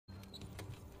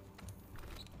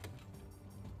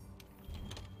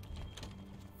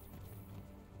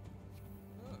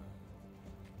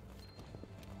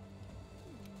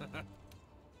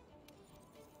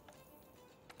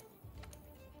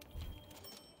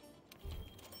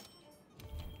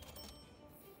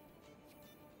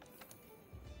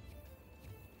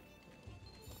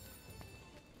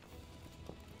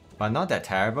But not that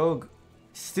terrible.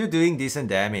 Still doing decent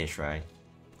damage, right?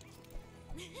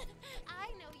 I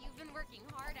know you've been working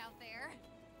hard out there.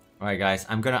 Alright guys,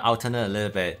 I'm gonna alternate a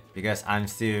little bit because I'm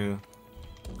still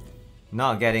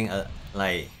not getting a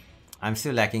I'm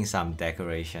still lacking some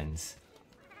decorations.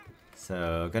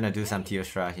 So gonna do some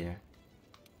Teostra here.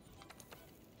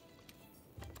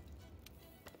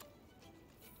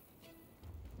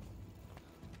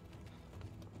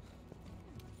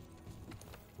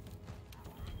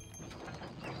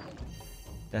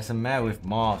 There's a map with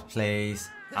mobs plays.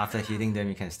 After hitting them,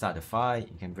 you can start the fight.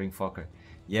 You can bring Fokker.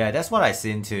 Yeah, that's what I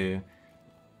seen too.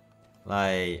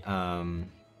 Like,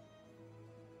 and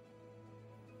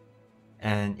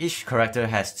each character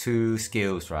has 2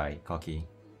 skills, right, Koki?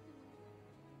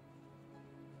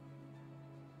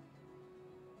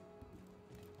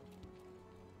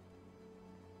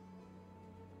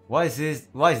 What is this?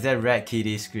 What is that red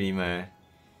kitty screamer?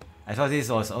 I thought this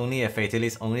was only a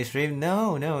Fatalist only stream.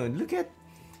 No, look at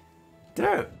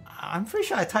there. I'm pretty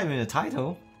sure I typed in the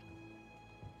title.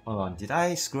 Hold on, did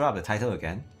I screw up the title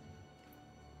again?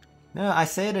 No, I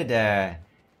said it there.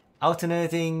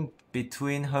 Alternating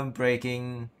between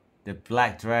Homebreaking, the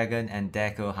Black Dragon, and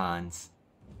Deco Hans.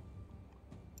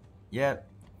 Yep.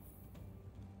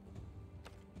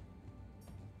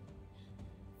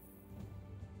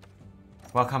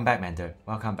 Welcome back, Mentor.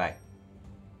 Welcome back.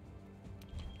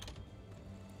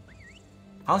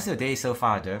 How's your day so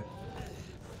far, Derp?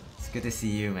 It's good to see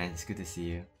you, man. It's good to see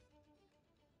you.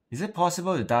 Is it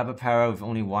possible to double para with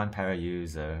only 1 para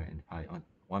user and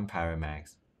 1 para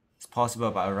max? It's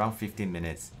possible, but around 15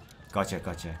 minutes. Gotcha.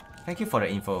 Thank you for the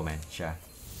info, man. Sure.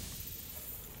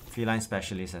 Feline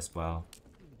specialist as well.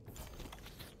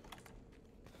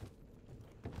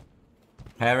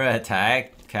 Para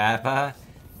attack, Kappa.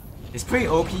 It's pretty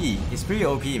OP. It's pretty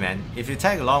OP, man. If you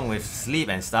tag along with sleep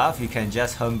and stuff, you can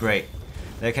just home break.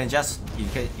 You can just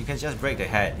break the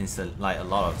head instant, like a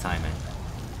lot of time, man.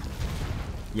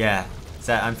 Yeah,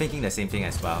 so I'm thinking the same thing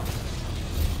as well.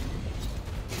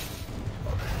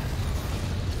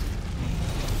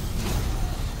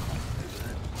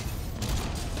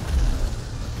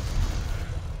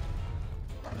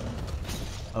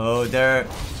 Oh, they're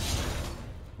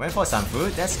went for some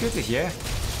food. That's good to hear.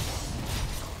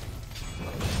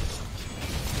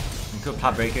 Good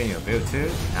pop breaker in your build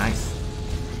too. Nice.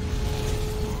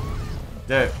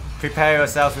 Dude, prepare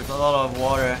yourself with a lot of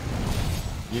water.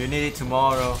 You need it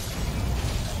tomorrow.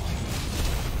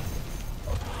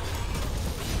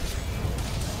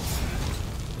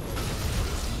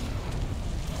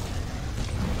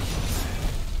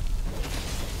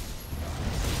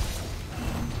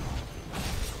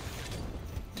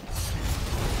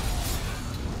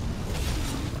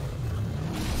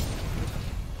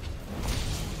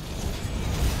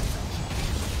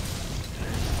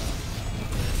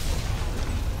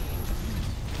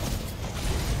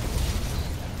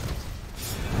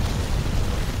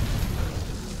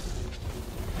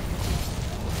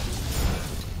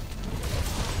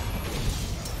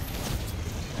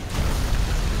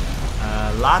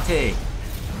 Latte,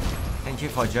 thank you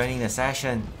for joining the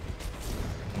session.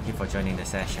 Thank you for joining the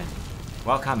session.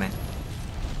 Welcome, man.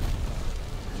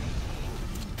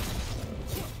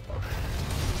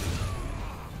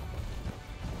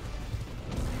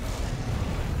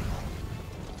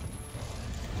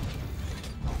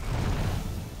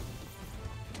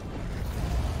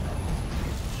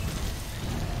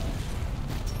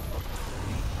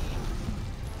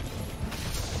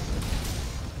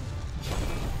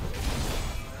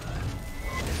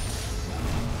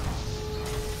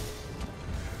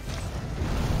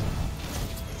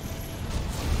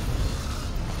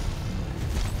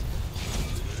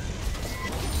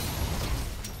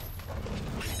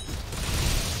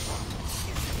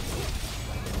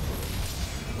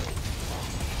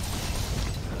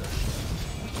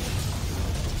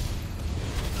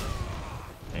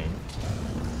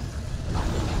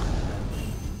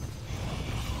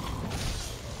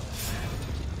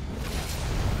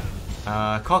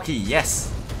 Cocky,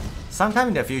 yes. Sometime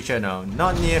in the future, no.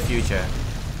 Not near future.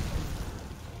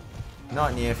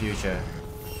 Not near future.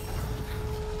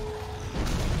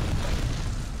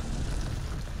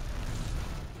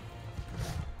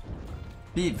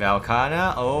 Beat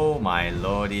Valkana? Oh my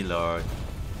lordy lord.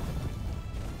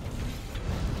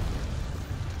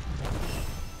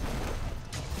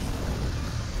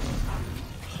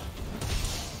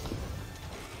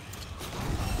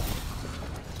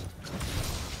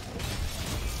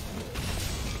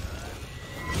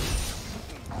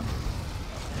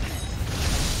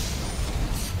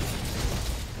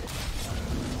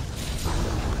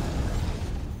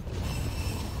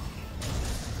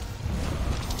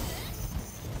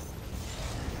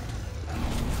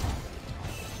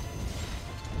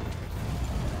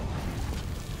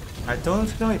 I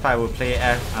don't know if I will play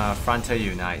Frontier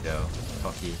Unite though,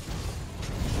 Cocky.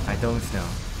 I don't know.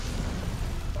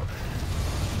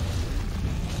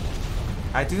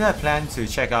 I do have plan to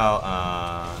check out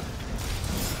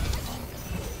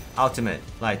Ultimate,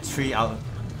 like 3U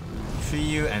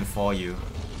and 4U.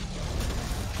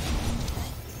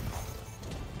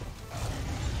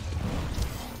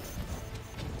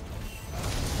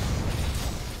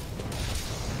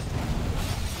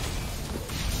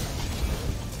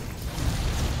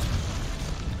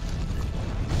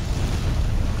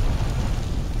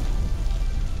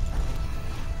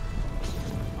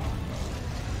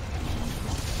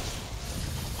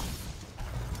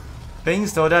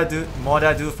 Things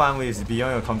Moda do fun with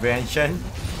beyond your comprehension.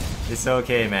 It's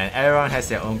okay, man. Everyone has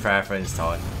their own preference,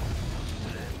 Todd.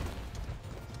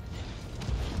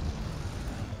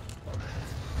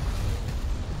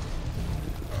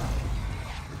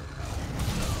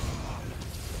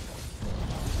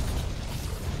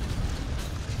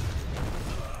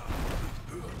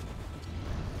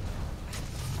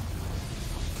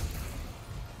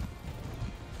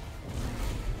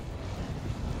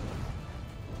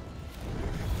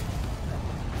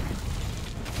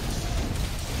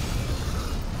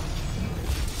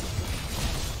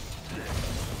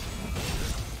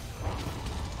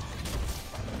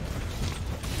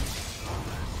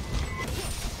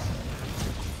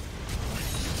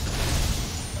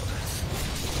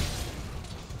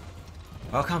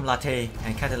 Welcome Latte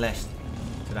and Catalyst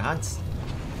to the hunt.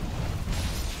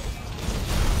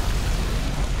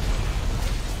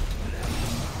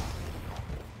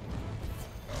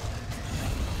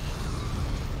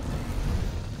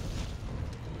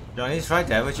 Johnny's right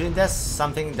there, which that's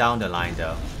something down the line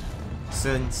though.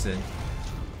 Soon.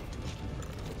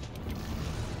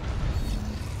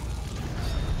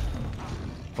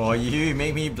 For you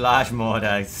make me blush more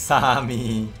than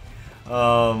Sami.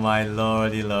 Oh my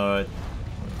lordy lord.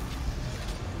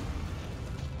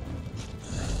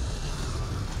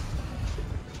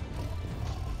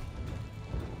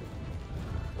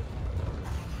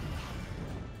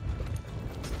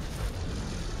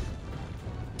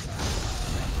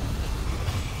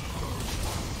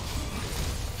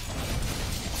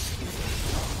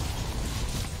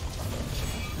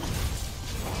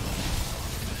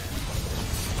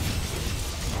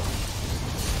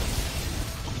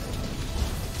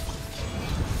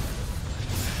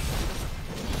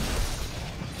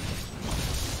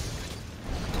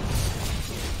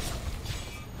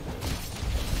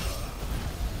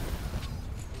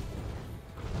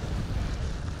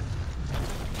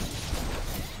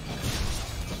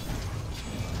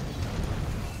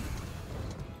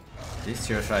 This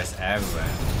chill shot is everywhere.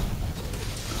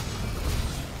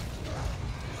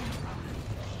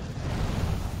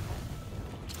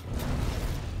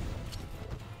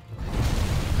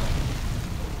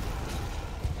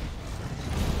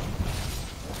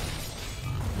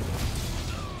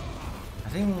 I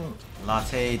think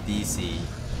Latte DC.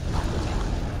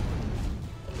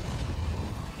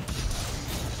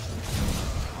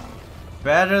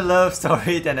 Better love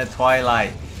story than a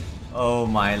Twilight. Oh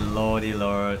my lordy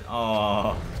lord.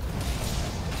 Oh.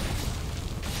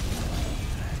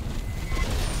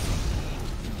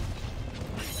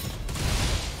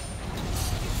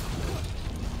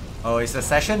 Oh, is the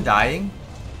session dying?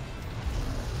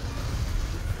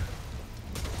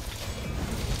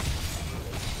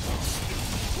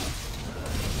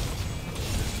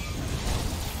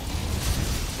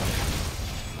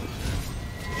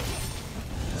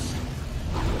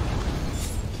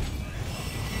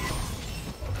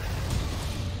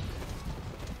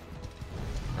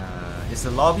 Is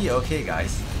the lobby okay,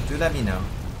 guys? Do let me know.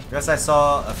 Because I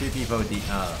saw a few people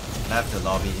left the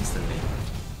lobby instantly.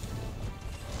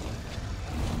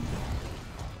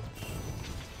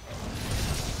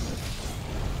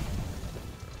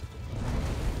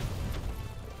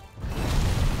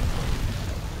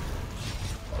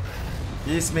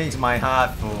 This makes my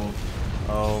heart full.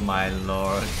 Oh my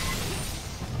lord.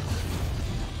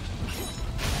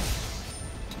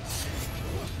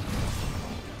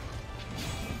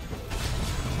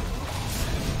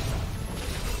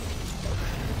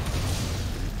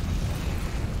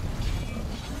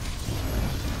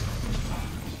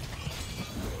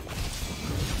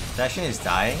 Session is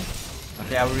dying?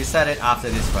 Okay, I will reset it after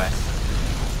this quest.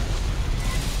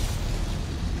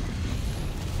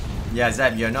 Yeah,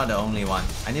 Zeb, you're not the only one.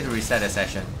 I need to reset the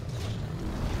session.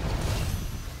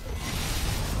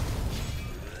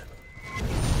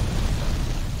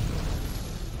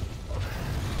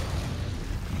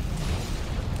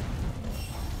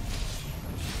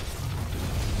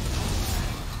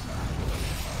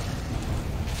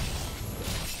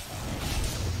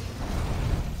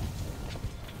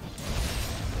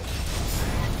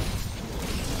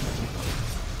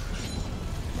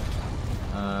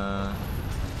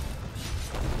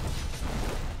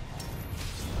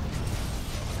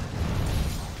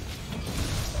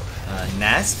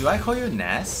 Ness? Do I call you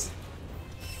Ness?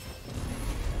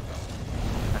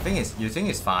 I think it's. You think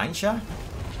it's fine, Sha?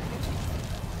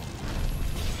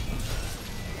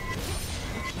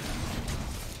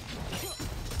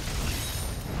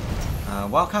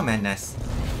 Welcome, Ness.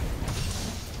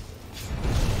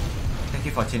 Thank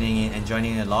you for tuning in and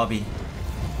joining the lobby.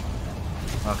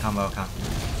 Welcome, welcome.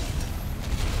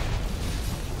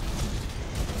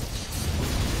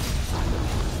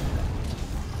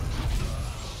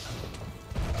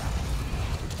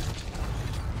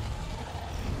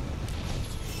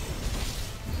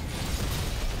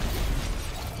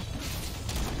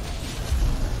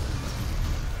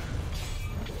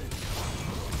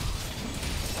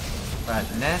 But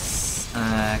Ness,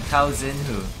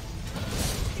 Kaozinhu,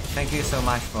 thank you so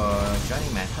much for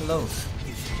joining, man. Hello.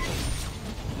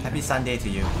 Happy Sunday to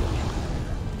you.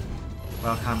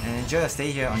 Welcome and enjoy your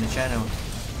stay here on the channel.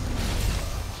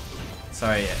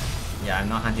 Sorry, yeah, I'm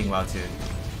not hunting well too.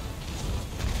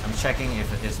 I'm checking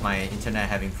if it's my internet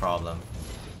having problem.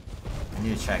 I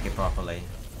need to check it properly.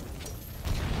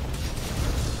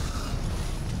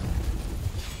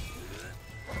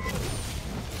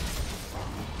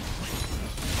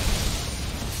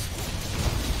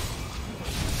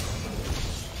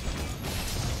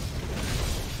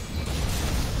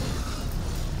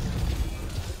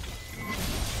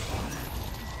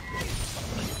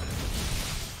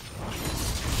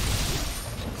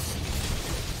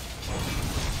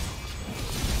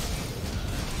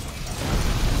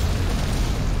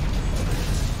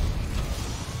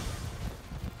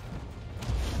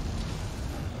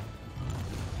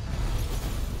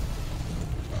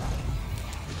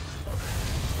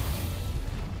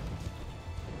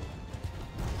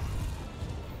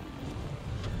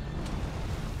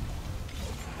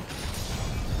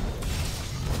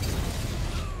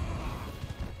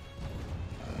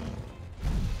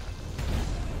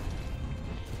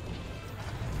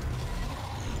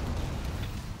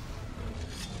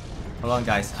 Hold on,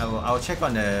 guys. I will check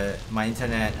on my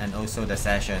internet and also the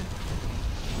session.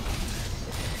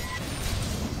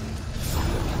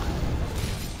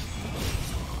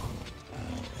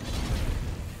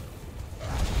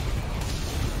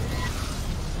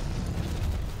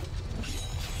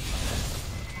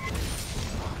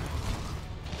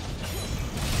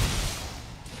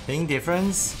 Ping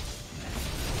difference?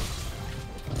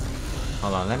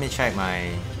 Hold on, let me check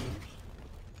my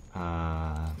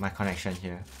my connection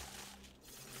here.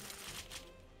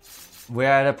 We're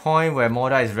at a point where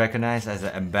Moda is recognized as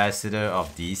the ambassador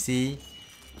of DC.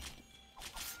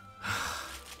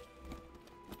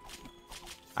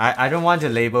 I don't want to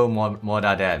label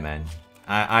Moda that, man.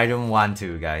 I don't want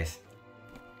to, guys.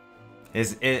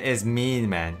 It's mean,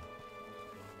 man.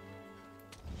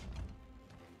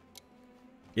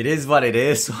 It is what it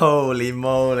is. Holy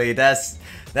moly, that's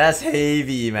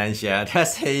heavy, man. Yeah,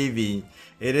 that's heavy.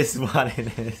 It is what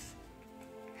it is.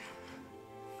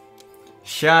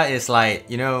 Sha is like,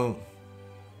 you know,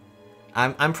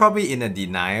 I'm probably in a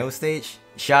denial stage.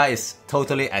 Sha is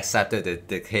totally accepted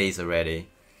the case already.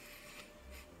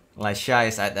 Like Sha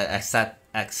is at the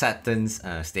acceptance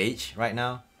stage right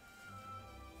now.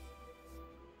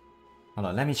 Hold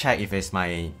on, let me check if it's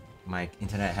my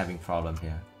internet having problem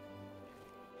here.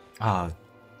 Oh,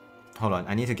 hold on,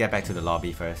 I need to get back to the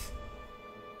lobby first.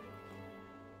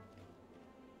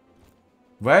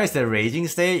 Where is the raging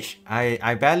stage?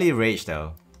 I barely rage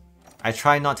though. I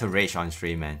try not to rage on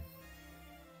stream, man.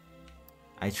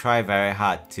 I try very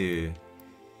hard to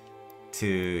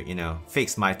you know,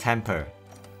 fix my temper.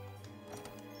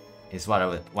 Is what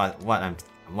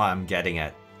I'm getting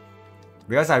at.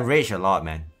 Because I rage a lot,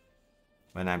 man.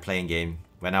 When I'm playing game.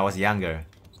 When I was younger.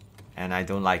 And I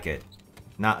don't like it.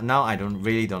 Now I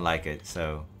really don't like it,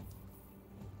 so.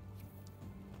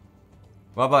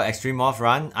 What about Extreme Off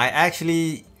Run? I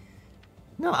actually...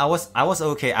 No, I was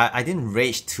okay. I didn't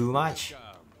rage too much.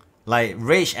 Like,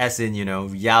 rage as in, you know,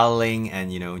 yelling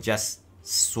and, you know, just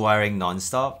swearing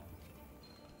non-stop.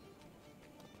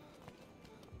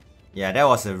 Yeah, that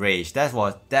was a rage.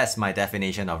 That's my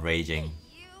definition of raging.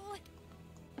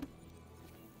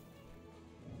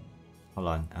 Hold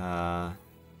on.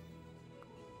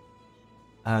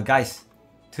 Guys,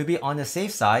 to be on the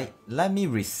safe side, let me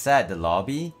reset the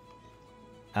lobby.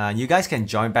 You guys can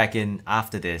join back in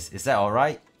after this. Is that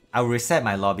alright? I'll reset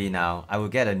my lobby now. I will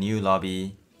get a new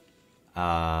lobby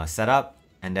set up,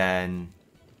 and then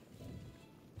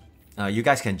you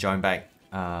guys can join back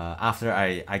after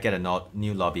I get a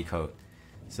new lobby code.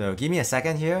 So give me a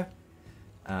second here.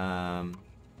 Hold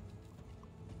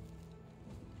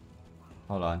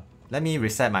on. Let me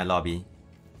reset my lobby.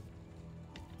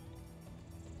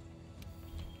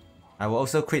 I will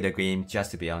also quit the game just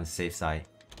to be on the safe side.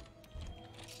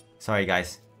 Sorry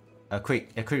guys. A quick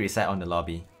reset on the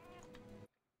lobby.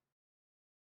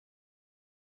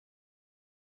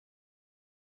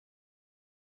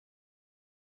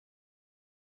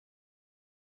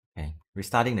 Okay,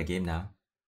 restarting the game now.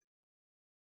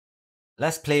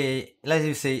 Let's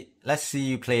see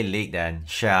you play League then.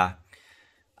 Sure.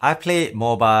 I played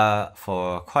MOBA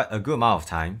for quite a good amount of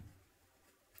time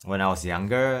when I was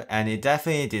younger, and it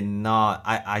definitely did not.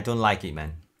 I don't like it,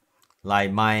 man.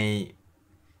 Like my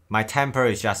temper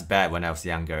is just bad when I was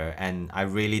younger, and I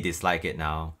really dislike it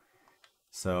now.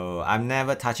 So I'm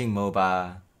never touching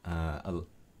MOBA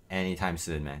anytime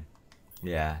soon, man.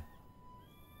 Yeah.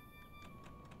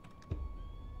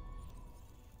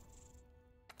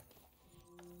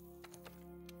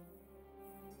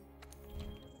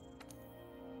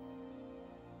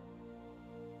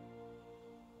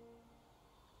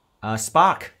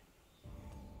 Spark.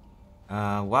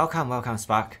 Welcome,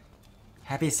 Spark.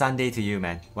 Happy Sunday to you,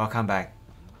 man. Welcome back.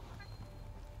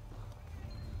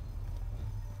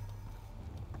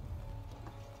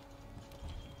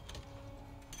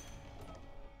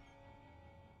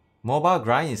 Mobile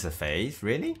grind is a phase,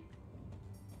 really?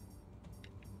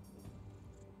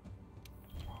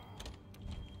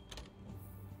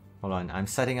 Hold on, I'm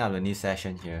setting up a new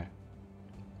session here.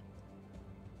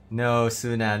 No,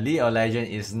 Suna, League of Legends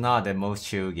is not the most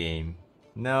chill game.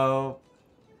 No.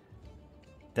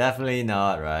 Definitely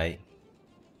not, right?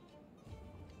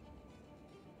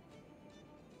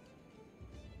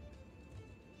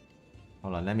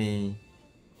 Hold on, let me...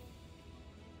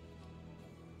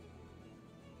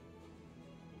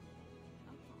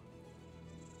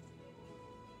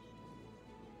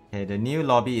 Okay, the new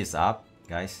lobby is up,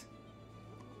 guys.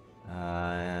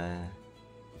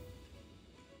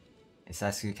 It's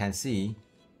as you can see.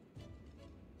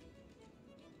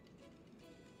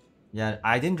 Yeah,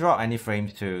 I didn't drop any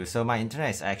frames too, so my internet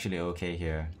is actually okay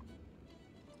here.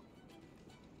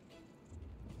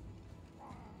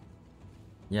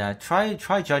 Yeah, try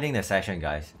joining the session,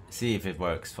 guys. See if it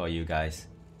works for you guys.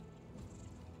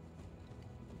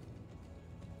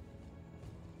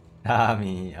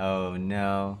 Tommy, oh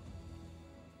no.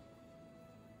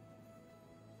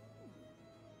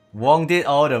 Wong did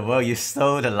all the work. You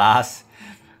stole the last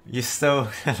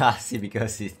seat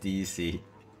because it's DC.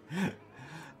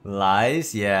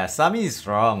 Lies? Yeah, Sami is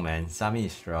strong, man. Sami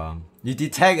is strong. You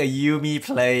detect a Yumi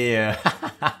player.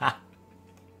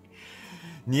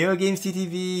 Neo Games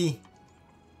TTV.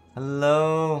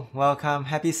 Hello, welcome.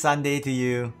 Happy Sunday to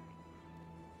you.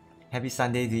 Happy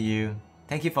Sunday to you.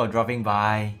 Thank you for dropping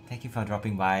by. Thank you for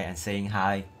dropping by and saying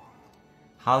hi.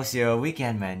 How's your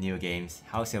weekend, man, Neo Games?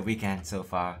 How's your weekend so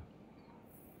far?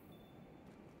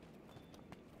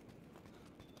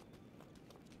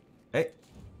 Hey.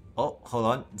 Oh, hold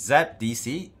on. Zap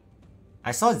DC?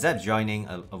 I saw Zap joining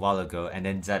a while ago and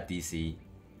then Zap DC.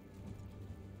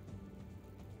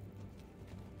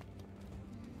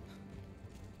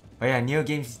 Oh yeah, Neo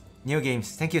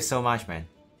Games, thank you so much, man,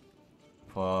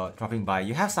 for dropping by.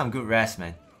 You have some good rest,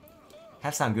 man.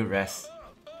 Have some good rest.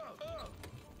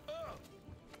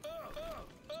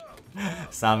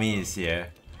 Sami is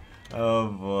here. Oh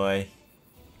boy.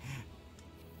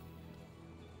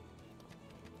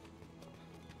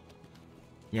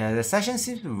 Yeah, the session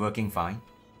seems to be working fine.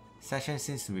 Session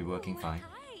seems to be working fine.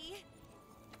 Hi.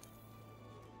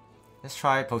 Let's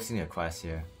try posting a quest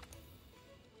here.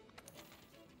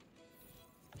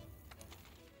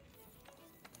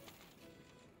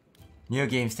 Neo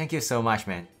Games, thank you so much,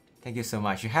 man. Thank you so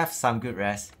much. You have some good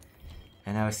rest.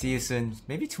 And I will see you soon.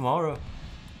 Maybe tomorrow.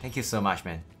 Thank you so much,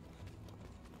 man.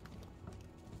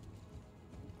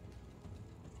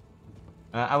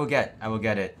 I will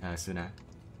get it sooner.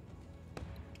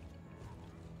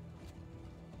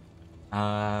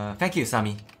 Thank you,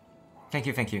 Sami. Thank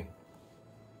you.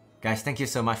 Guys, thank you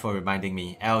so much for reminding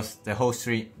me. Else, the whole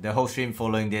stream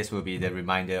following this will be the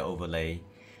reminder overlay,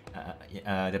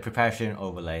 the preparation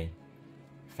overlay.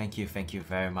 Thank you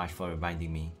very much for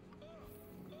reminding me.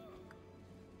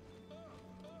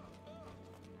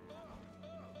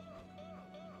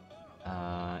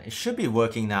 It should be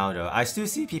working now though. I still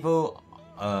see people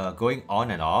going on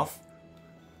and off,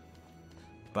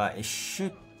 but it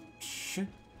should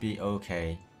be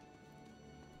okay.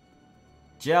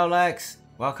 JLX,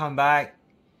 welcome back.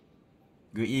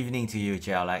 Good evening to you,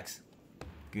 JLX.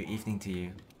 Good evening to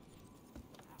you.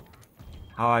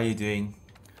 How are you doing?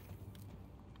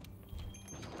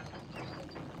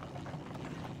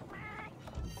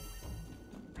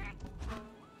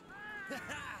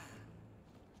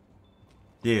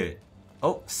 Dude.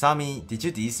 Oh, Sami, did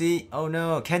you DC? Oh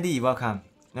no, Candy, welcome.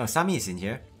 No, Sami is in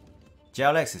here.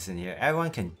 Jalex is in here.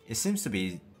 Everyone can. It seems to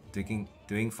be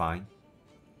doing fine.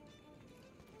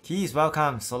 Keys,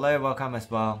 welcome. Soleil, welcome as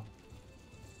well.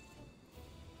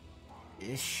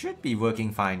 It should be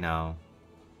working fine now.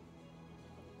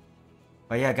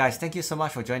 But yeah, guys, thank you so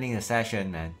much for joining the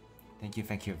session, man. Thank you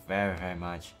very, very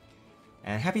much.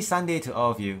 And happy Sunday to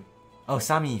all of you. Oh,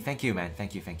 Sami, thank you, man.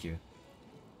 Thank you.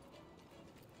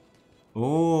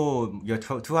 Oh, your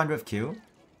 200th kill?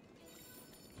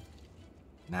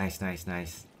 Nice.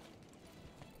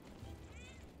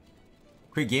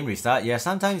 Quick game restart? Yeah,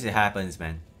 sometimes it happens,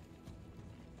 man.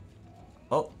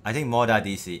 Oh, I think Moda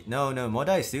DC. No,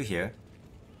 Moda is still here.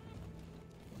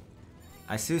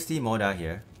 I still see Moda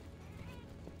here.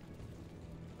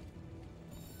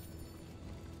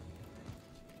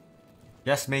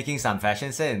 Just making some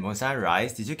fashion set in Monsan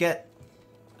Rise. Did you get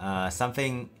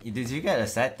something? Did you get a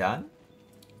set done?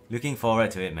 Looking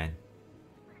forward to it, man.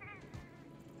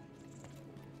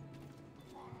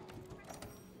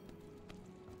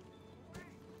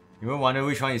 You won't wonder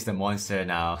which one is the monster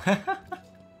now.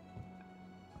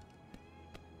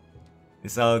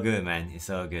 It's all good, man. It's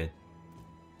all good.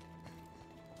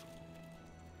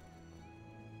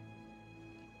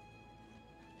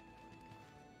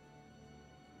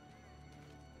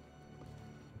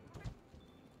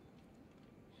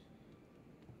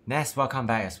 Ness, welcome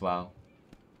back as well.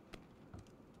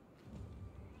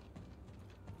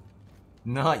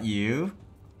 Not you.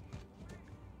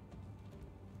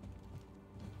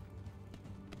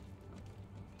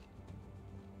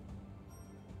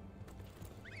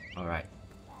 Alright.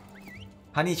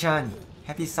 Honey-chan,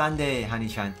 happy Sunday,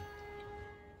 Honey-chan.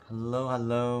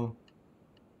 Hello.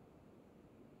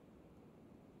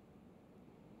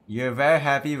 You're very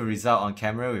happy with result on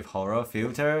camera with horror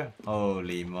filter?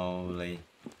 Holy moly.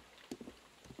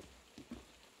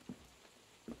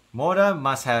 Moda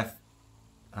must have...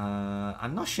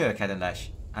 I'm not sure, Cat and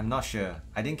Lash. I'm not sure.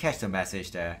 I didn't catch the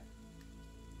message there.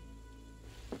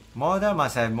 Moda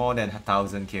must have more than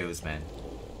 1,000 kills, man.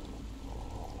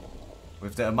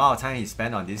 With the amount of time he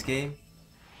spent on this game.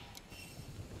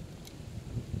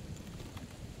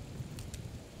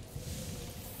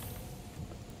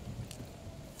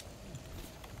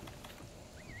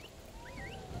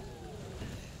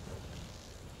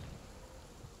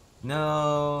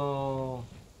 No.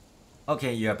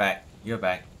 Okay, you're back. You're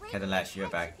back. Cat and Lash, you're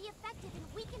back.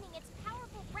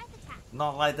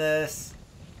 Not like this.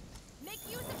 Make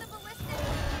use of the ballistic.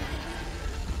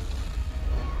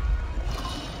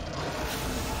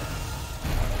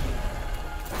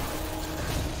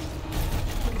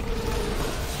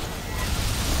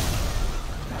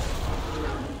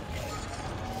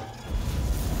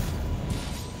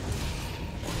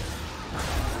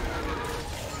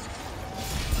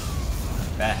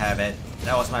 Bad habit.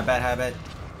 That was my bad habit.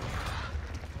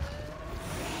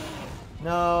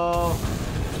 No.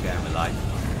 Okay, I'm alive.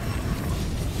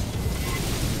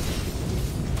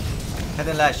 Cat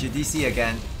and Lash, you DC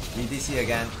again. You DC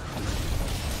again.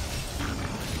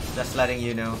 Just letting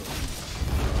you know.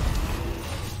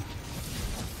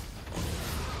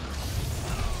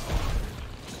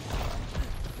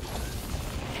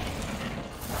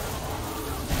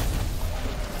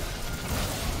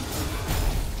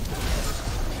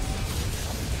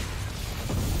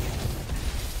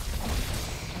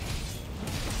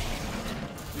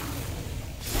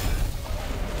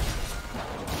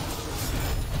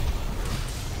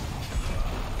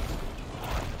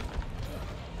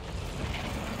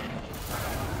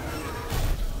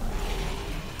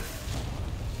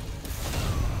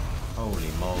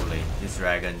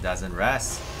 Dragon doesn't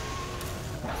rest.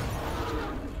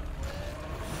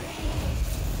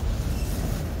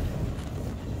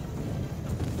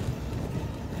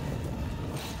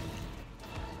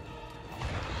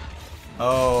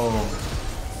 Oh,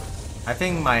 I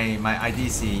think my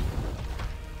IDC.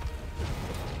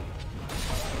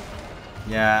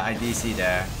 Yeah, IDC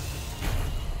there.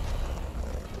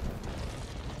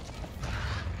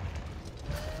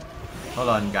 Hold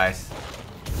on, guys.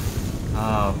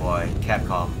 Oh boy,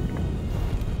 Capcom.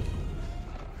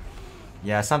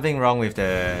 Yeah, something wrong with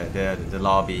the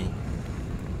lobby.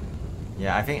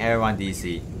 Yeah, I think everyone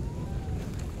DC.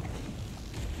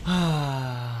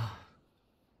 I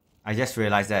just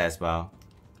realized that as well.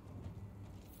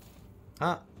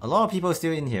 A lot of people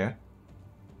still in here.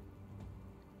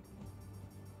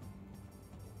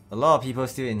 A lot of people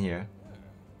still in here.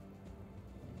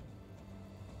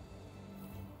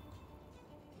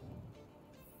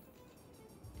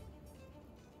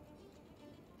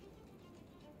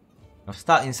 I'm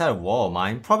stuck inside a wall of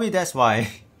mine. Probably that's why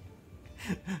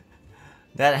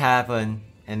that happened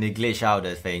and they glitch out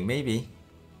the thing. Maybe.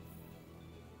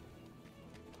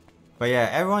 But yeah,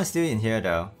 everyone's still in here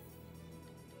though.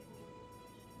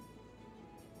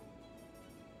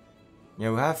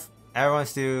 Yeah, we have everyone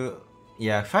still.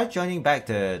 Yeah, try joining back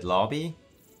the lobby.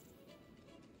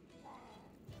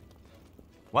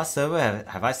 What server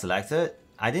have I selected?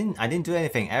 I didn't do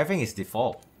anything. Everything is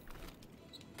default.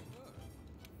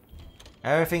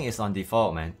 Everything is on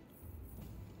default, man.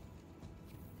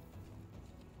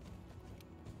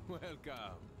 Welcome.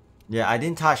 Yeah, I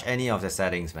didn't touch any of the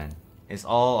settings, man. It's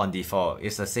all on default.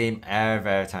 It's the same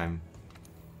every time.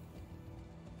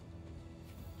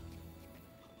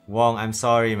 Wong, I'm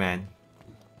sorry, man.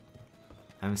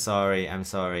 I'm sorry.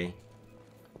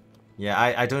 Yeah,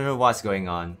 I don't know what's going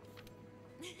on.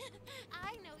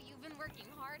 I know you've been working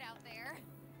hard out there.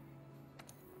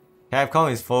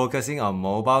 Capcom is focusing on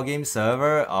mobile game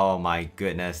server? Oh my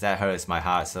goodness, that hurts my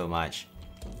heart so much.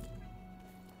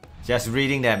 Just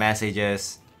reading their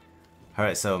messages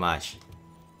hurts so much.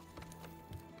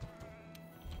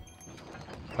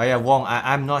 But yeah, Wong,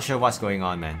 I'm not sure what's going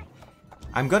on, man.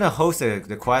 I'm gonna host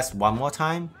the quest one more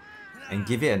time and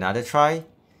give it another try.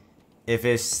 If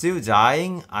it's still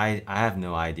dying, I have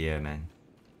no idea, man.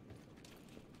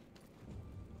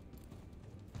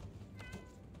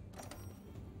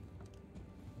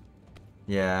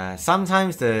 Yeah,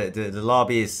 sometimes the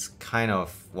lobby is kind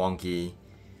of wonky.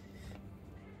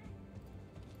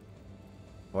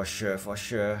 For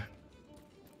sure.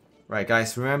 Right,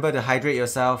 guys, remember to hydrate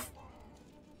yourself.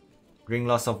 Drink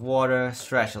lots of water,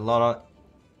 stretch a lot.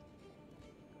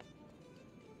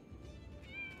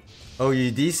 Oh,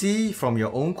 you DC from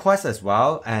your own quest as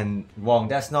well? And Wong,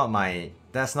 that's not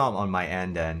on my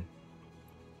end then.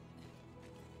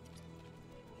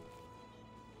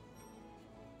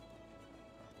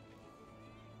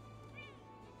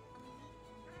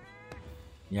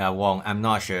 Yeah, Wong, I'm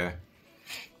not sure.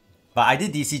 But I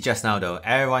did DC just now though.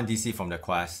 Everyone DC from the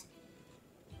quest.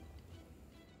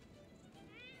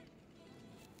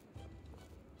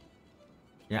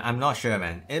 Yeah, I'm not sure,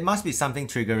 man. It must be something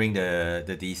triggering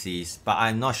the DCs, but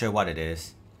I'm not sure what it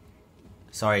is.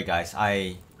 Sorry guys,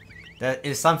 that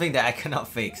is something that I cannot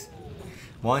fix.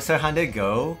 Monster Hunter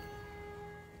Go?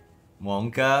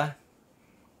 Wonka?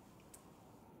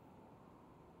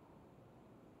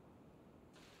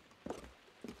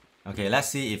 Okay, let's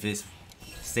see if it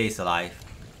stays alive.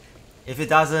 If it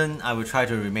doesn't, I will try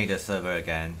to remake the server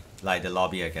again, like the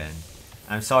lobby again.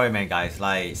 I'm sorry, man, guys.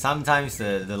 Like sometimes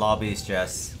the lobby is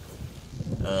just,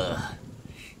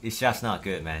 it's just not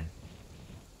good, man.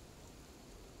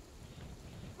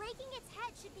 Breaking its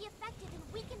head should be effective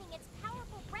in weakening its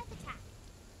powerful breath attack.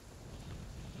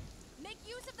 Make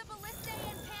use of the ballistae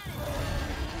and cannon.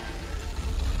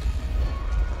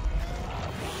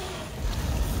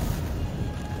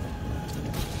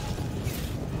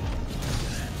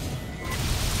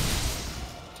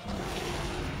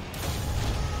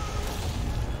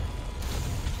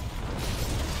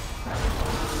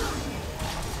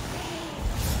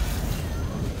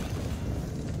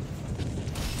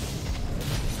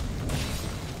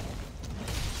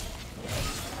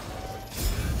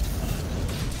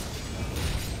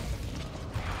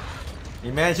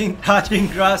 Imagine touching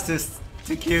grass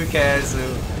to kill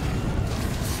Kazu.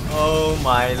 Oh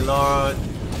my lord.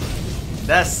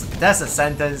 That's a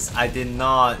sentence I did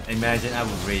not imagine I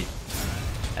would read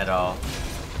at all.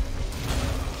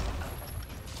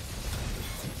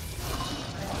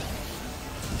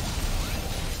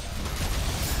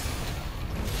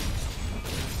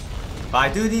 But I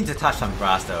do need to touch some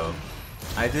grass though.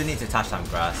 I do need to touch some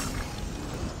grass.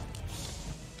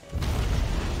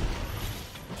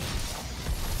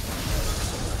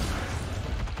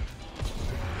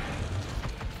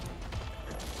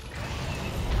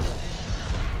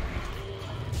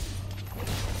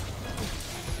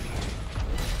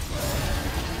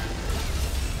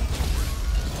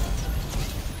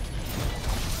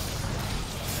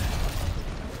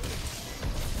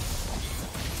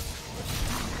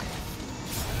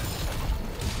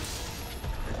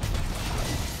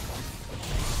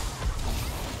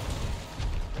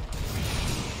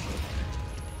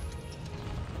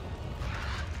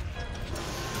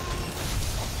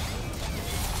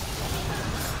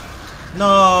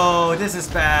 No, this is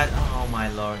bad. Oh my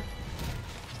lord.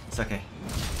 It's okay.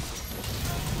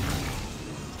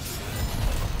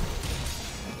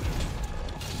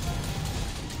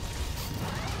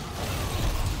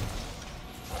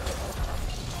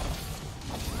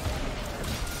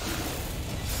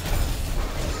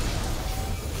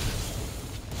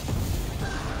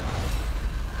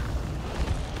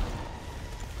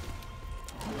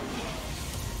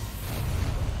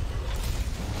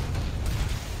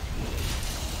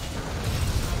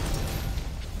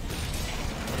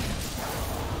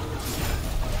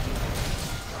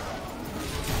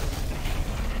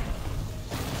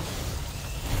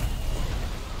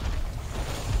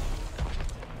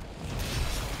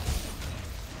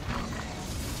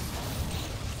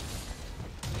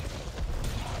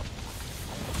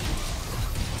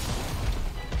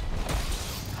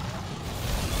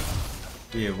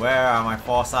 Dude, where are my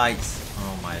foresights?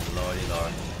 Oh my lordy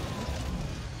lord.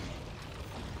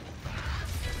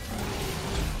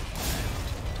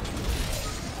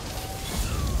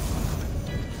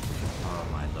 Oh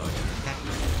my lord.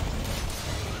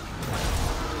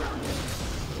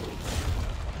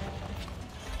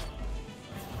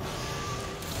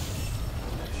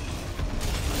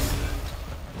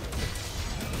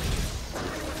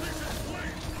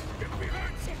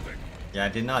 Yeah, I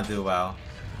did not do well.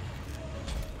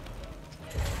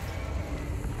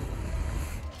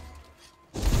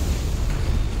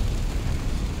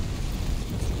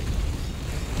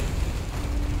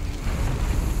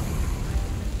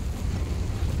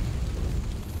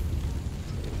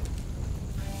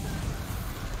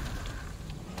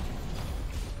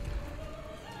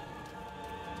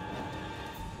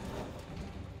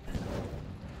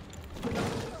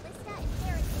 Ballista and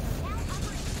barricade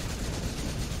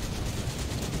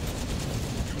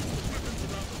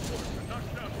are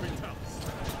now operational.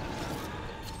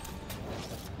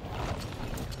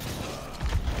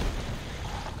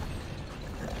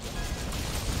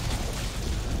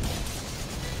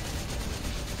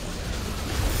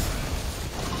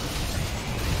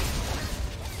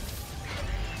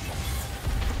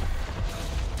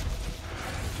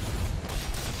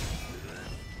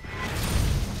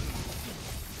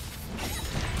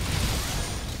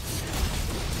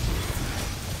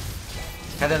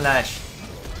 Cat and Lash,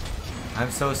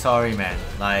 I'm so sorry, man.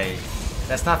 Like,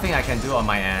 there's nothing I can do on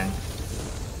my end.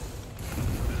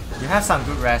 You have some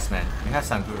good rest, man. You have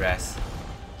some good rest.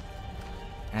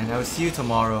 And I will see you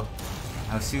tomorrow.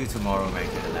 I'll see you tomorrow, man,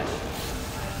 Cat and Lash.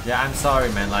 Yeah, I'm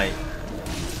sorry, man. Like,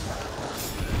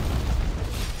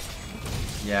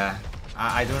 yeah,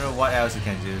 I don't know what else you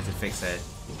can do to fix it.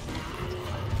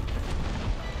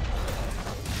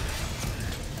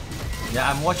 Yeah,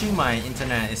 I'm watching my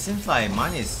internet. It seems like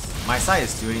my side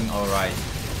is doing alright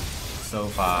so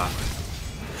far.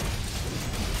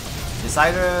 It's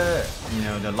either, you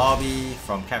know, the lobby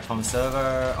from Capcom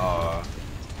server or,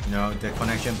 you know, the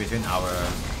connection between our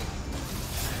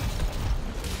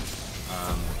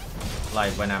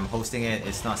like when I'm hosting it,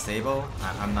 it's not stable.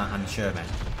 I'm not unsure, man.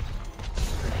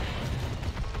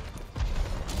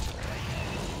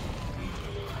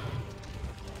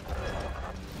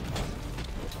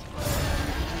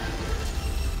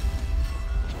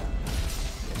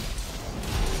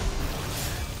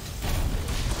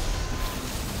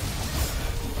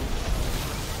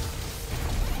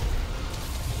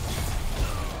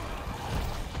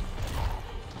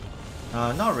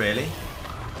 Not really.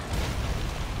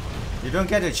 You don't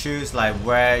get to choose like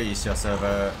where is your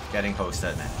server getting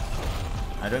hosted, man.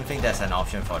 I don't think there's an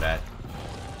option for that.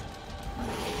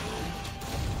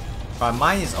 But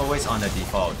mine is always on the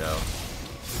default though.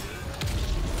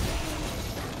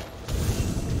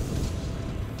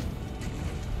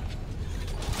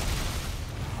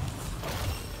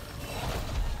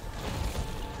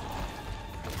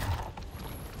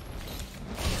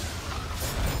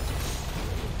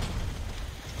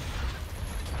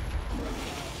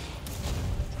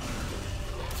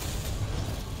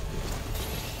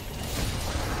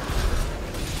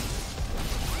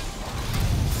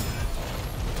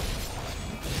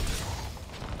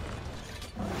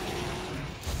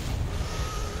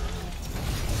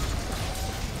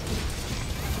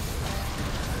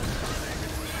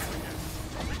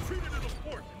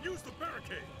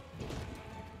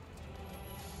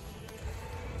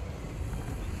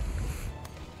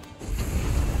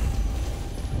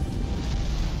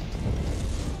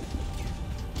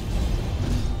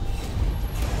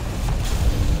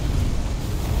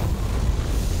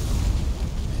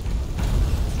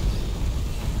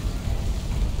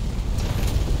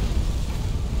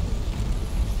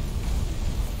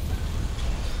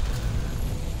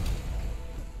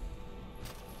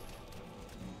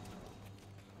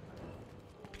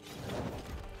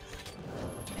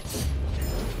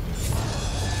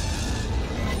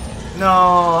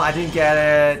 No, I didn't get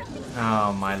it.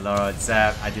 Oh my lord,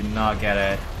 Zap, I did not get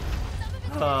it.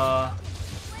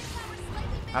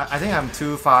 I think I'm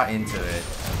too far into it.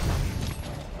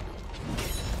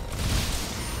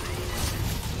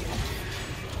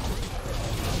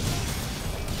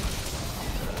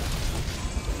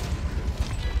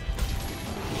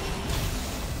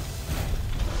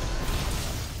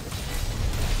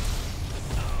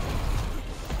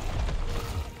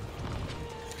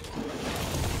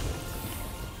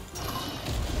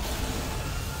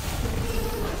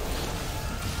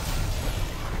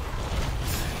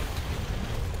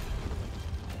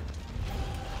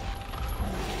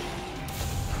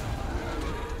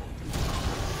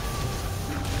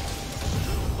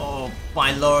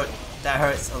 My lord, that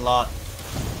hurts a lot.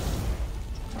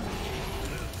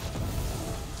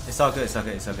 It's all good, it's all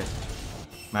good, it's all good.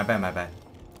 My bad, my bad.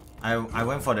 I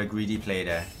went for the greedy play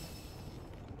there.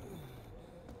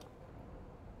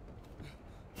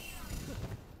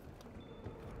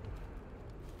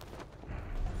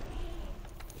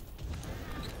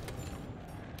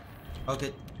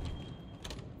 Okay.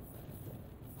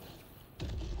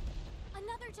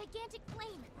 Another gigantic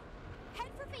flame. Head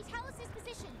for Fatalis'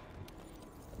 position.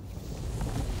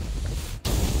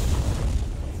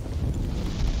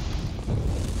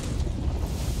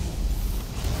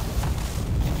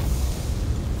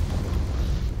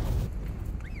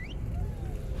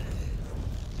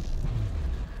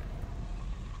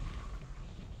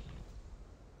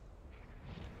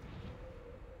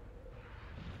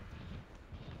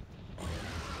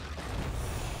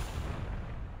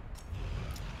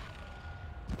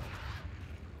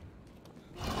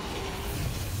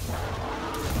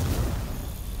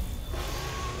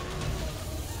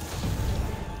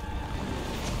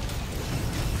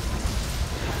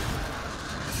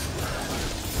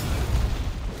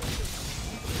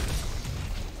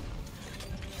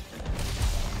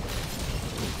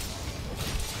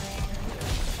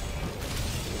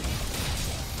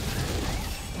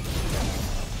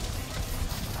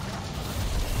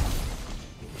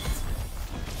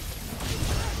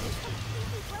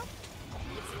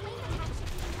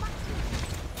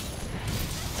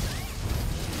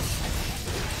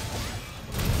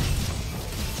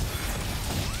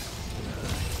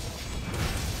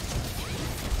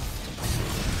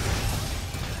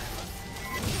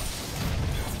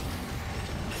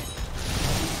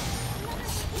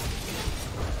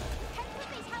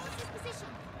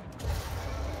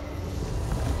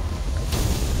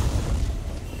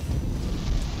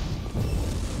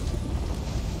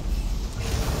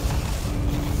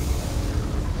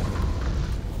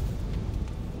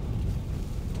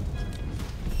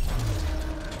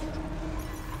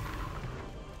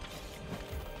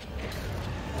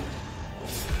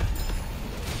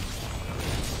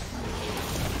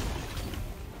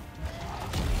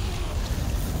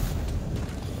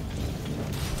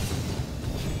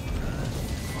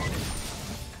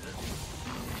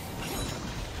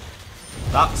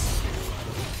 Lux.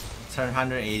 Turn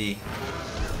 180.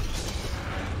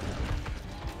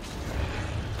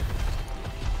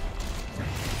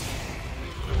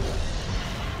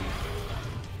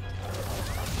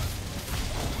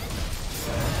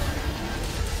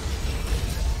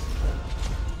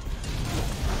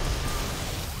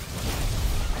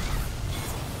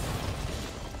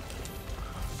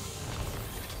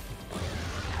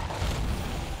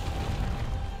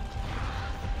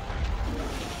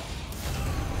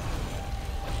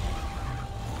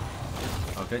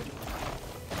 Okay.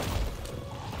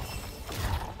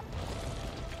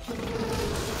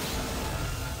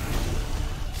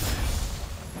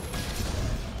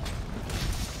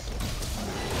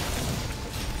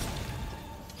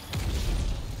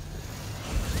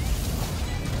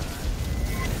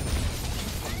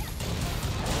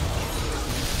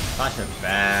 Such a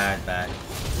bad.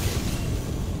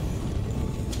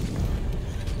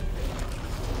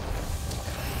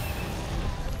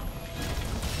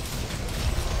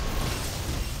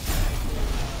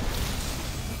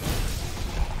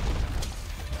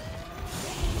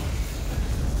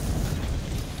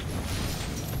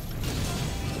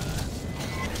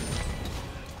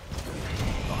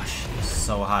 Gosh, it's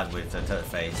so hard with the third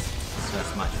phase. It's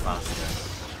just much faster.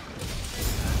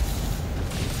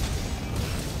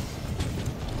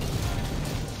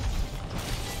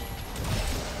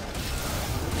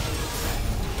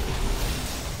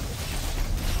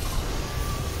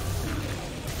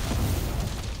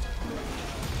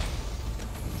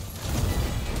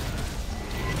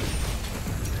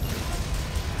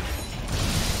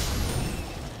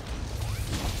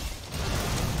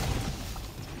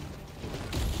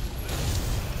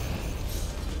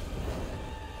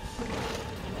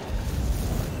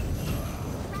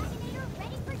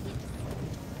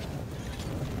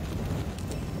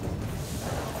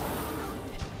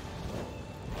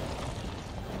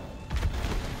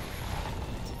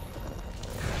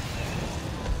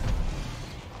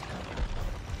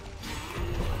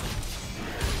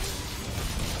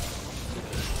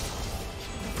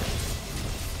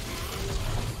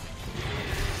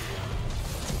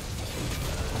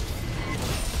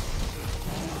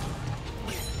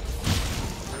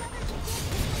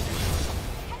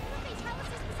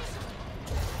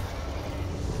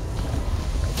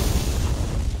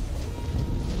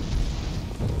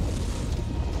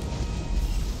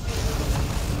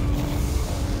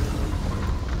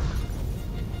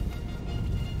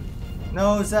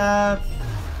 No, Zap!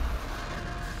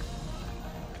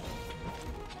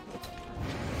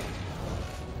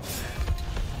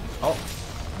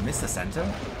 the center?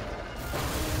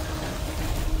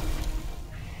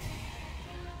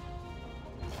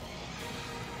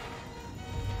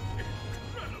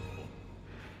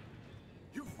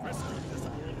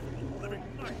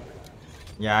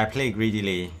 Yeah, I played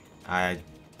greedily. I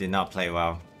did not play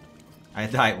well. I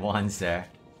died once there.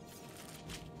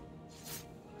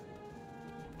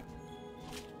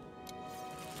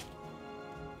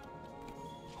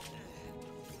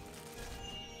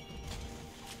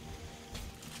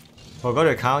 Forgot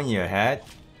to count in your head.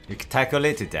 You tackle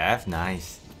it to death.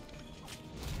 Nice.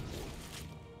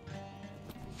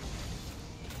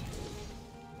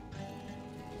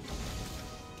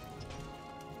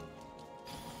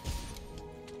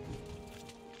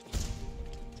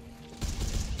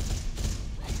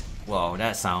 Whoa,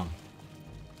 that sound.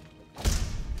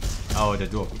 Oh, the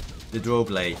dual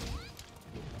blade.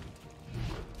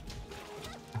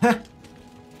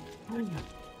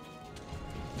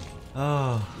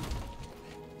 Oh.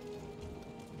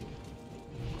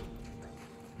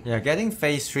 Yeah, getting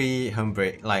phase 3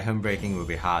 homebreaking will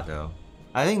be hard though.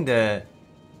 I think the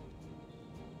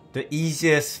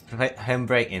easiest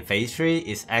homebreak in phase 3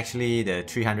 is actually the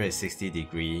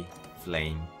 360-degree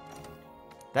flame.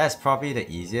 That's probably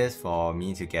the easiest for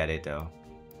me to get it though.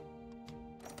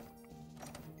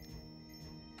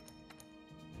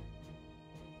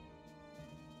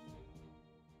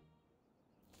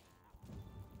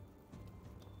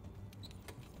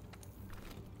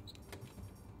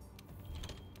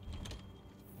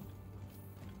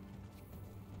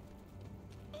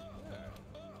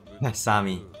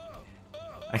 Sami.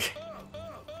 Okay.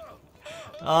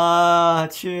 Ah,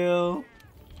 chill.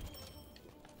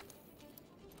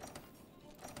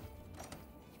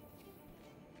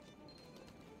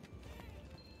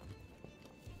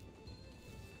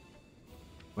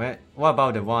 What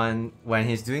about the one when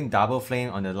he's doing double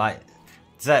flame on the light?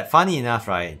 That funny enough,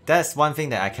 right? That's one thing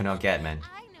that I cannot get, man.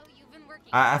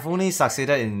 I've only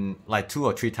succeeded in like 2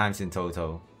 or 3 times in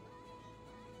total.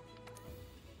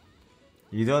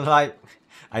 You don't like...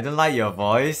 I don't like your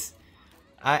voice.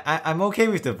 I'm okay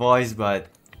with the voice, but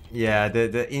yeah,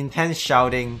 the intense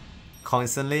shouting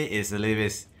constantly is a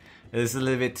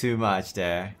little bit too much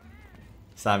there,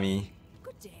 Sami.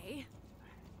 Good day.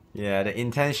 Yeah, the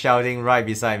intense shouting right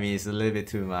beside me is a little bit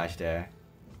too much there.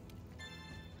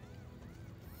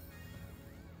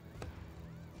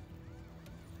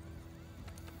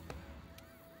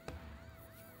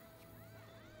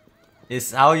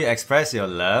 It's how you express your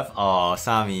love. Oh,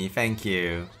 Sami, thank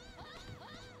you.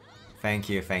 Thank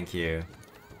you, thank you.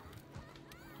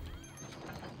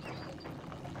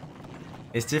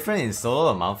 It's different in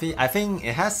solo or multi. I think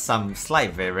it has some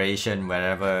slight variation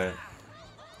wherever.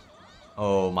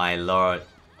 Oh my lord.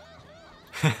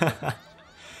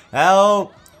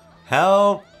 Help!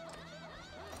 Help!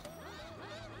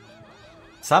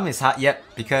 Some is hard, yep,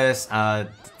 because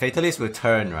Fatalist will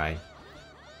turn, right?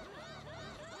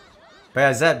 But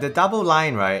yeah, Zeb, the double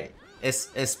line, right?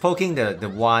 It's poking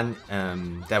the one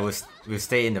that will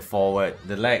stay in the forward,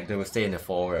 the leg that will stay in the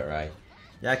forward, right?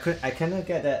 Yeah, I cannot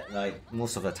get that like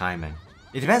most of the time, man.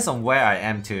 It depends on where I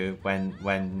am too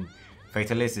when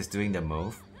Fatalist is doing the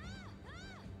move.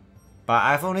 But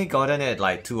I've only gotten it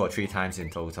like 2 or 3 times in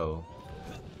total.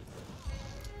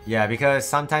 Yeah, because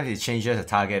sometimes it changes the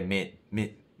target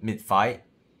mid fight.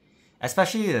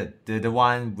 Especially the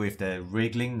one with the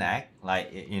wriggling neck,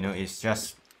 like, you know, it's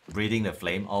just breathing the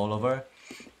flame all over.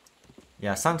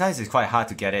 Yeah, sometimes it's quite hard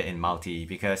to get it in multi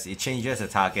because it changes the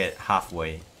target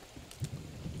halfway.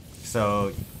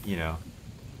 So, you know.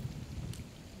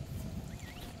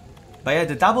 But yeah,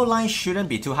 the double line shouldn't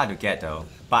be too hard to get though.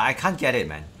 But I can't get it,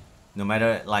 man. No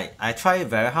matter, like, I try it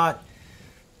very hard.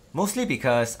 Mostly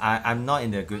because I'm not in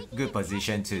the good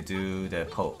position to do the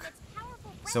poke.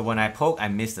 So when I poke, I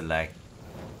miss the leg.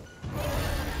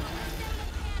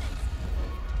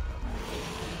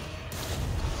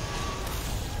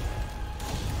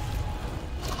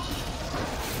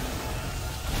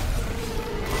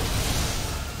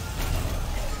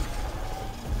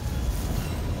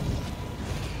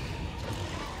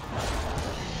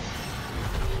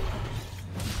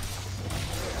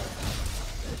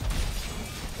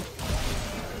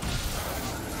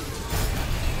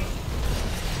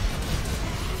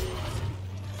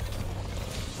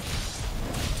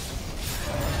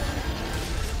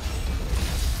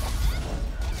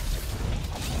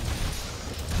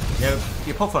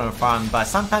 You poke from the front, but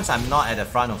sometimes I'm not at the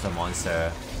front of the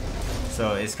monster.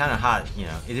 So it's kind of hard, you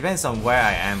know. It depends on where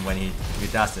I am when he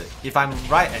does it. If I'm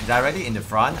right directly in the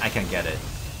front, I can get it.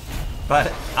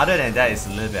 But other than that, it's a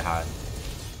little bit hard.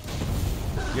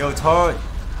 Yo, Toad!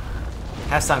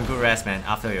 Have some good rest, man,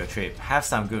 after your trip. Have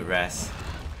some good rest.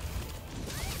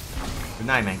 Good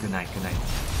night, man. Good night. Good night.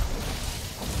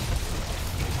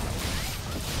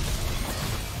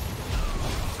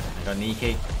 I got knee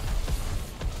kick.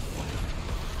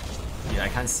 Yeah, I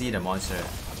can't see the monster.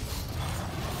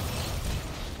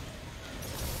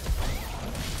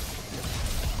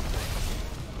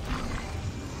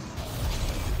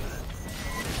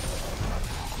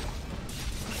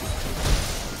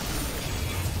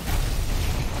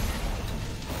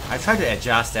 I tried to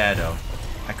adjust that though.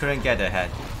 I couldn't get the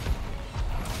head.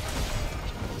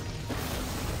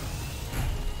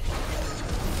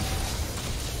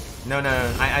 No,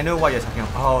 I know what you're talking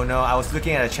about. Oh no, I was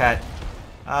looking at the chat.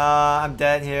 I'm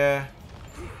dead here.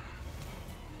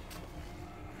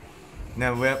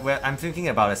 No, I'm thinking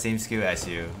about the same skill as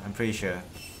you. I'm pretty sure.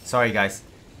 Sorry guys.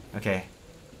 Okay.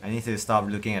 I need to stop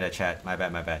looking at the chat. My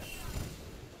bad, my bad.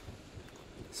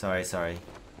 Sorry.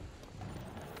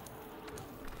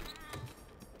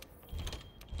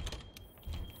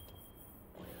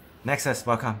 Nexus,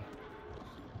 welcome.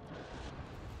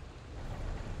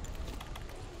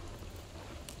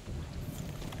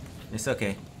 It's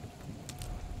okay.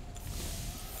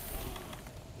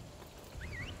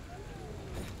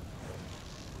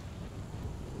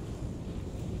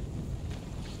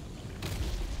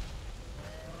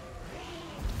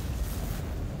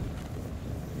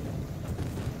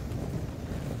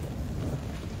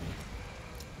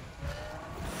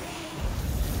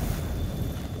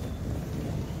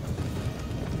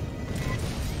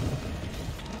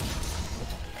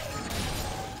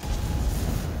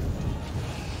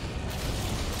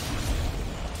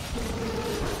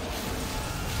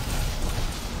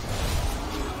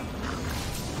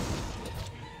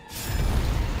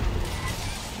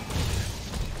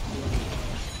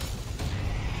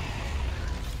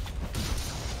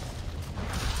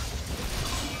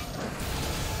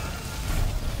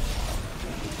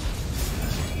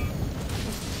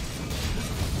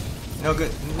 No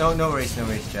good. No worries,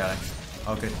 Alex.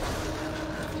 All good.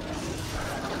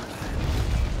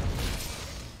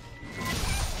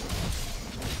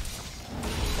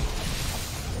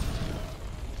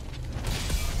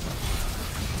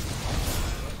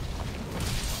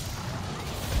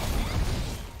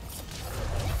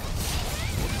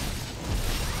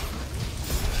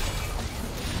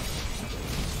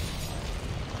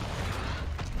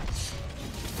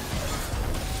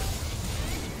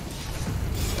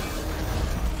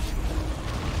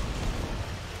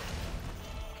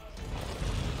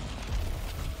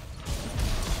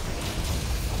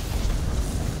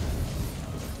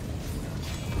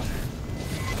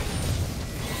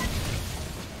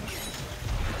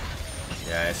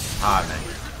 Yeah, it's hard, man.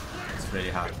 It's really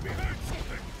hard.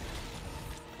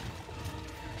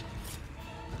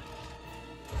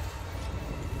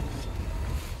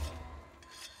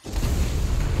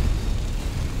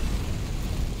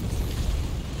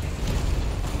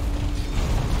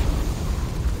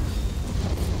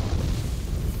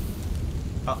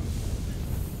 Oh.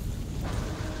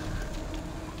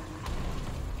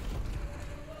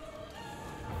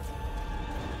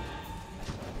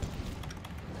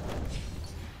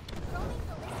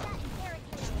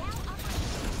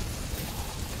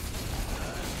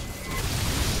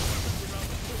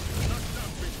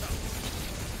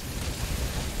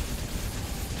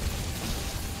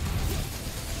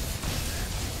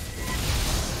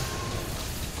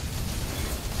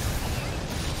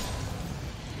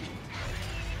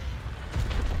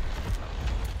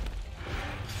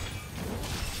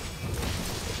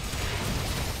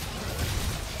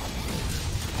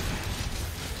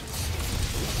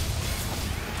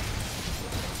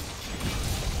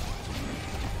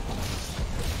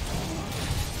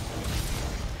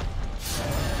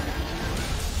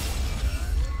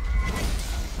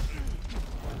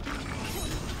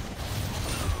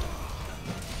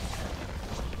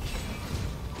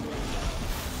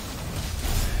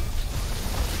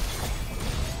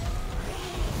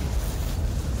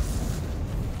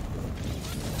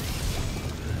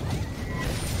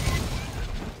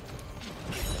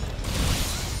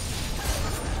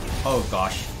 Oh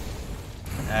gosh.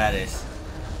 That is.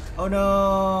 Oh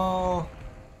no!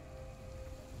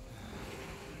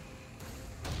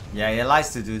 Yeah, it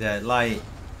likes to do that. Like,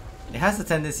 it has a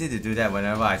tendency to do that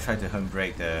whenever I try to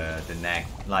handbrake the neck,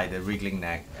 like the wriggling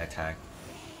neck attack.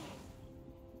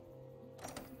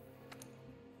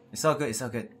 It's all good, it's all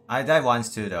good. I died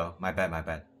once too though. My bad, my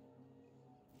bad.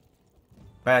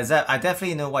 But I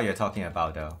definitely know what you're talking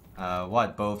about though.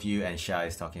 What both you and Sha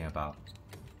is talking about.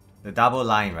 The double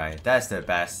line, right? That's the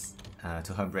best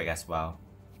to handbrake as well.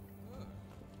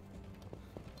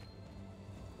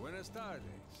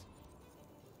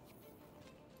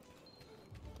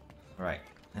 Alright,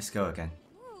 let's go again.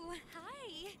 Ooh, hi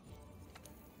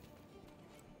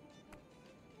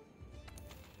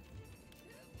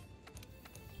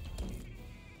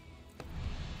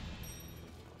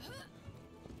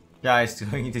Guys,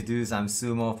 going to do some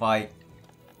sumo fight.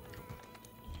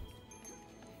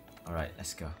 Alright,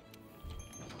 let's go.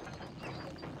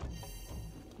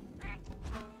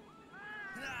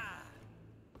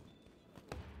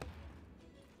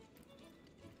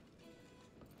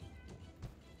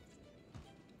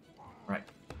 Right,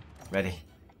 ready.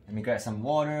 Let me grab some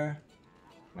water.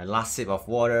 My last sip of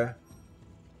water.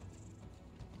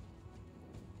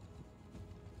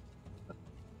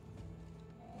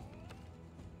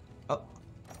 Oh.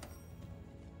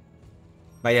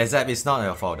 But yeah, Zeb, it's not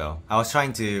your fault though. I was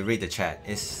trying to read the chat.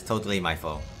 It's totally my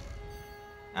fault.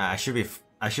 I should be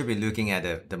looking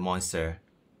at the monster.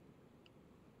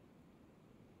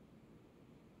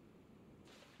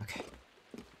 Okay.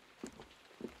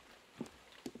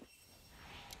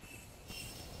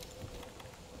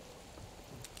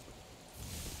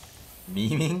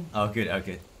 Memeing? Oh good, oh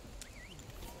good.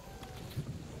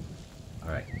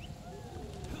 Alright.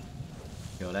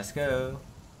 Yo, let's go.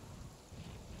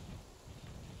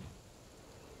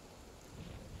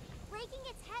 Breaking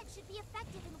its head should be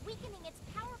effective in weakening its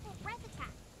powerful breath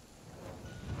attack.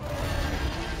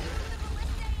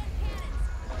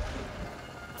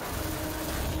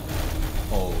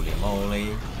 Holy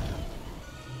moly.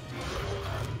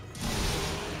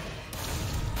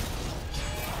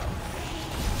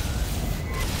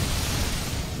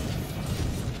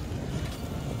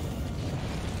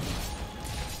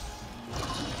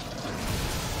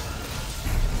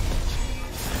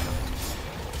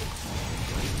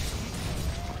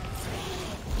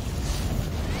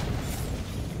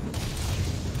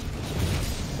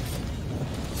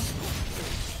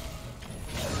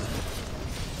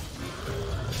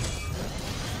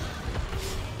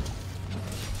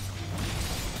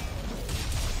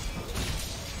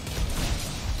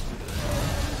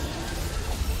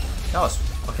 That was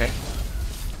okay.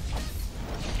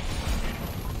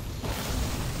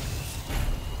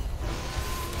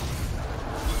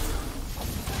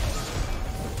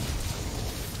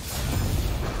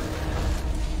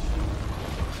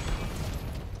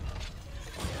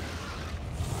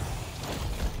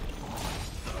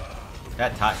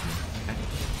 That touched me. Okay.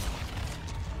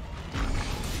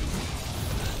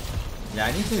 Yeah,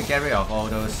 I need to get rid of all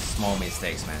those small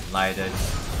mistakes, man. Like the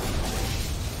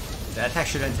attack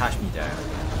shouldn't touch me there.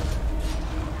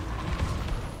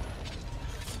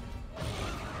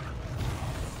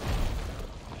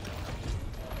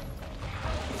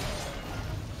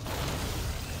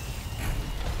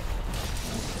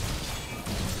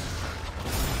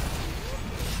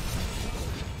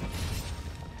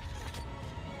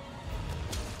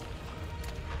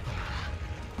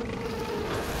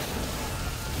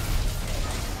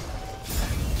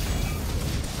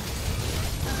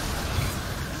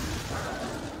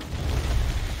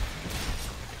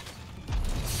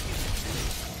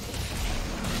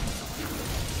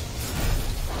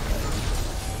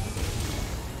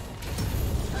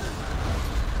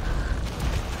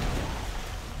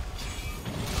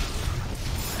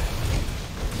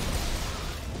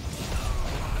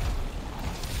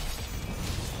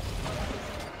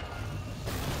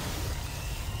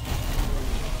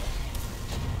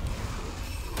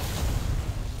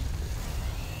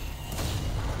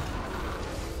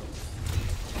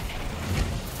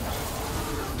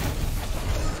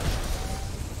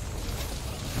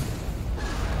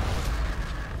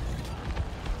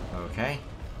 Okay,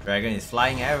 dragon is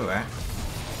flying everywhere.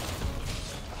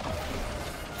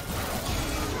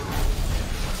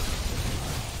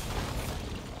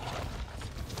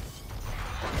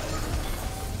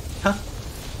 Huh?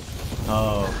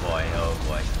 Oh boy, oh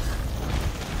boy.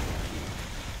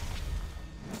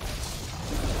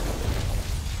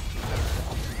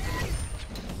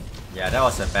 Yeah, that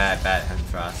was a bad hand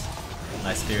thrust.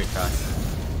 Like spirit thrust.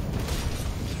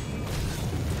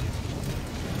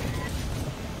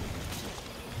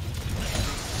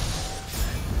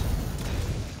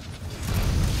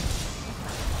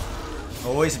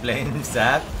 Always blame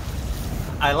Zap.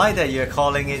 I like that you're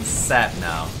calling it Zap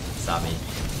now, Sami.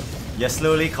 You're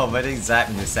slowly converting Zap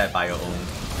into Zap by your own.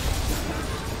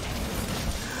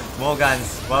 More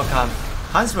guns, welcome.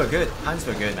 Hunts were good, hunts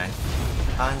were good, man.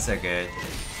 Hunts are good.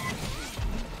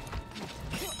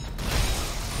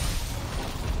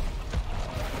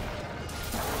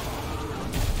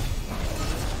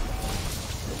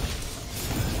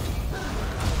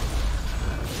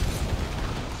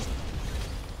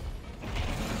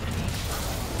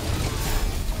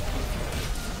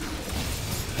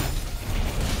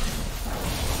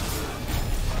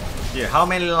 Dude, how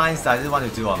many lines does it want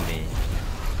to do on me?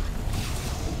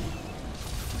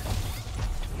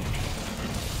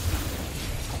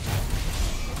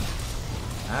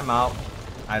 I'm out.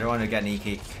 I don't want to get knee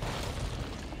kicked.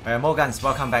 Alright, more guns.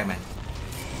 Welcome back, man.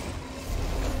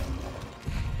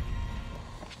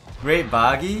 Great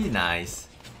buggy. Nice.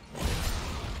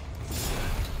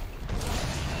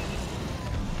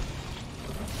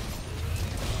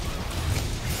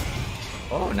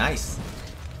 Oh, nice.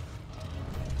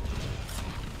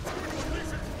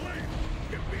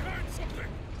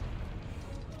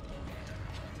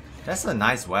 That's a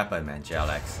nice weapon, man,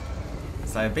 JLX.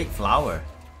 It's like a big flower.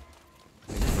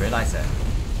 I just realized that.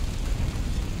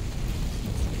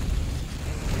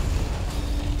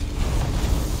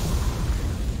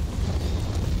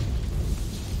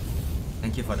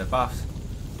 Thank you for the buffs.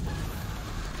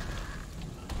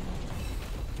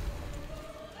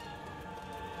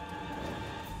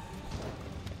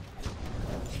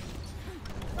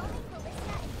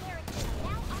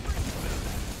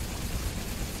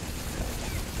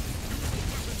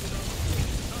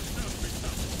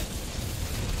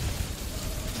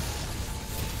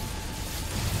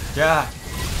 Yeah.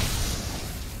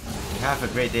 You have a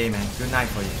great day, man. Good night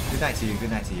for you. Good night to you. Good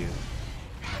night to you.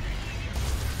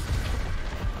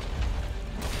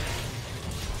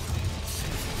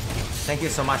 Thank you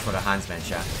so much for the hands, man,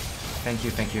 Sha. Thank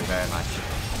you very much.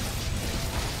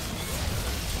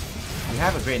 You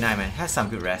have a great night, man. Have some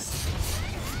good rest.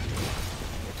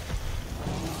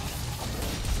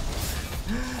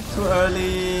 Too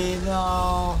early,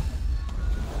 no.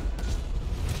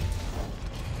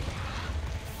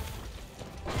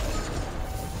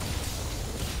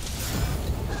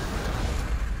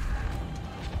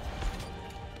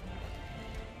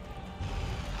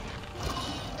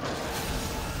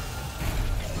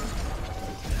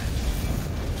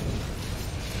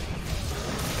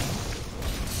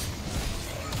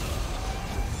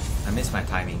 I missed my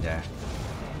timing there.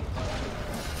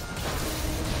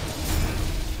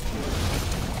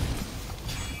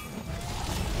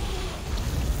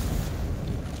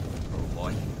 Oh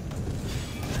boy.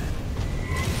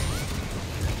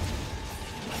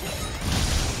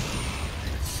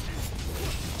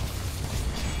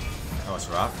 That was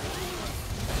rough.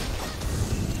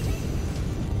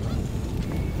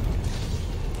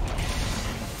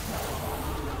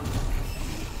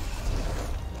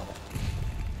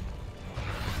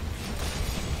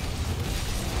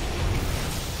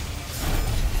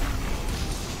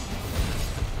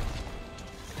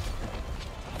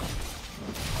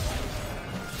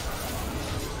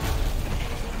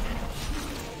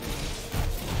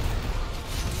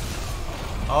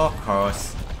 Of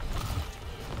course.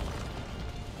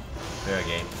 Fair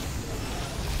game.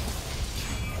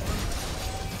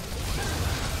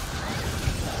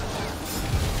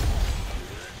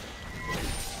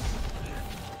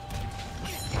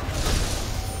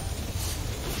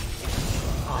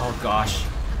 Oh gosh.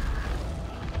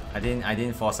 I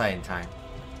didn't foresight in time.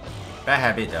 Bad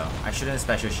habit though. I shouldn't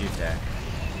special shift there.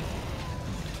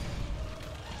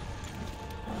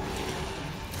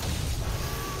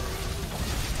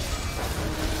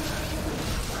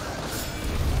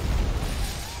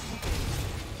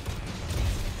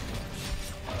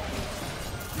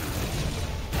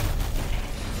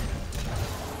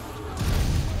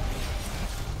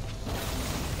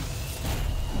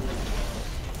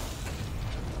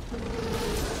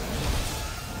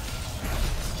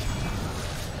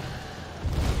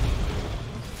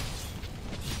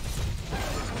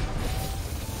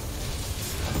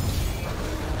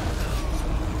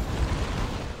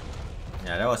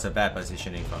 Yeah, that was a bad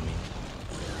positioning for me.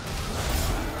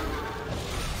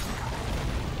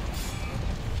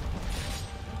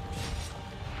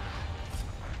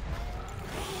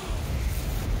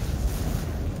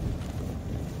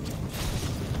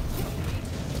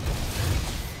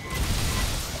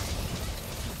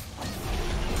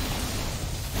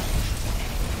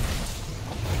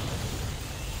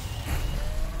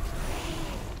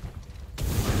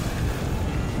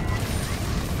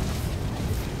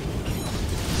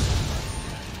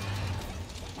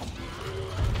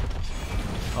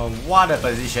 Oh, what a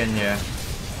position here.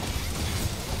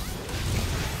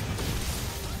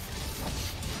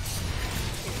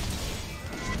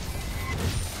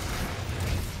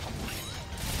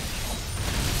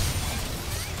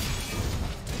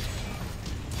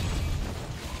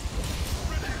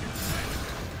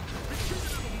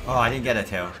 Oh, I didn't get a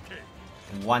tail.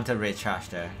 Wanted red charge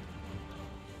there.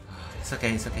 It's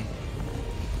okay, it's okay.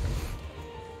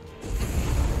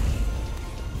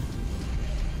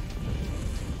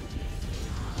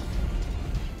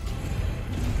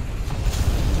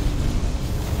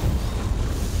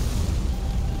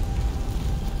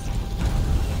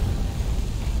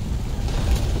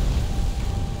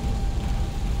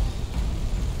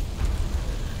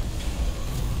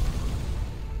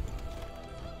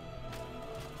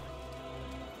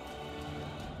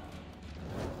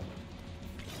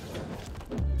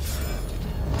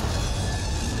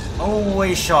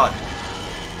 Always shot.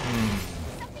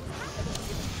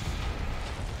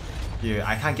 Dude,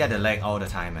 I can't get the leg all the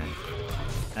time, man.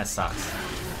 That sucks.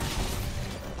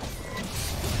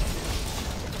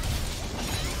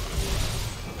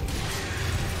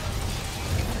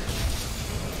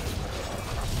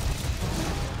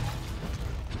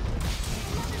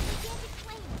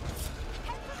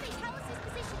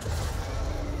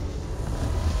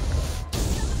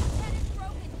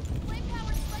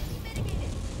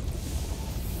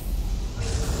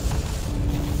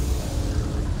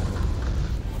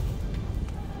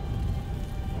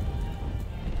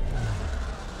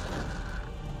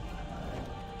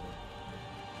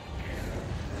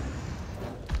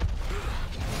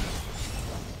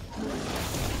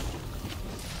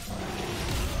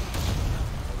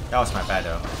 That was my bad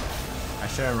though. I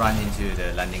shouldn't run into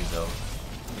the landing zone.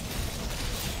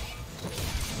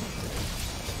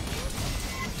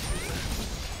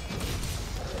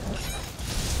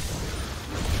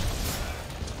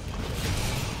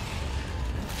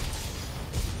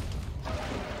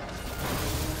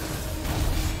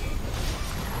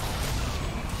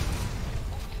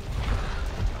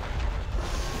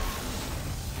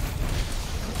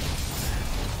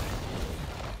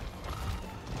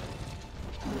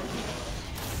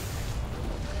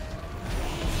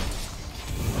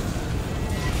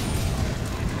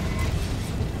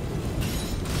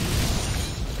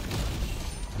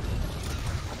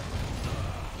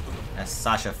 That's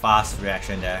such a fast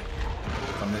reaction there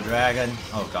from the dragon.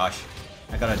 Oh gosh,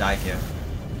 I gotta die here.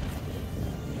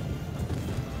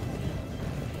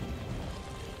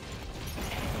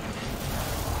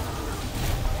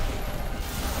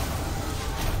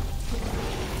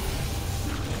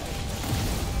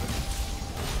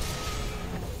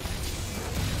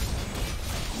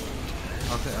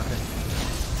 Okay, okay.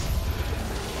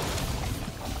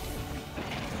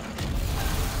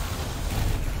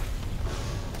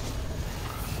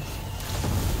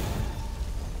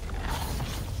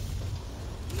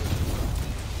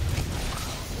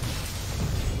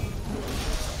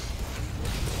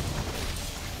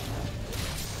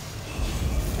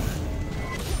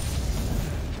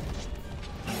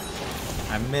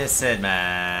 I miss it,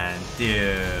 man.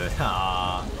 Dude.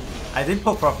 Aww. I didn't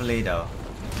poke properly though.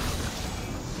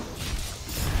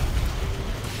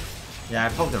 Yeah, I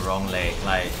poked the wrong leg,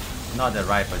 like not the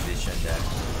right position there.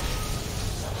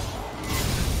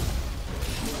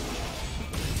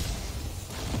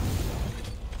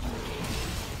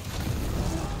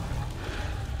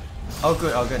 Oh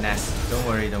good, Ness. Don't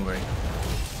worry, don't worry.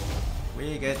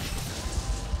 We good.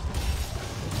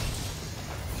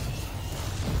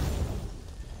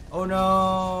 Oh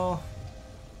no!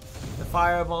 The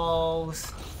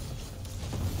fireballs!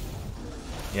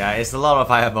 Yeah, it's a lot of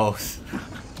fireballs.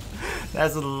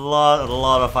 That's a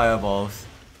lot of fireballs.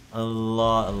 A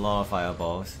lot of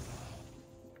fireballs.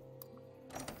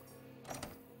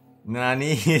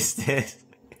 Nani is this?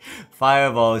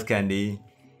 Fireballs, Candy.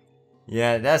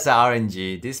 Yeah, that's the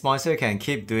RNG. This monster can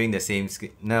keep doing the same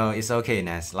skill. No, it's okay,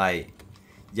 Ness. Like,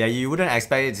 yeah, you wouldn't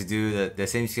expect it to do the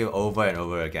same skill over and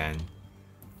over again.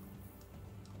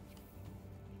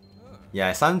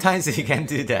 Yeah, sometimes he can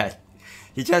do that.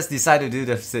 He just decided to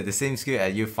do the same skill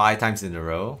at you 5 times in a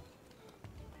row.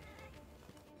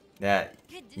 That,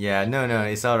 yeah, no,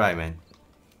 it's alright, man.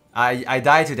 I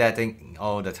die to that thing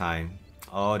all the time.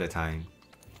 All the time.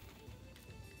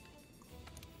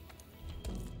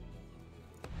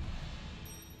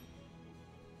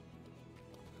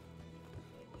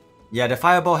 Yeah, the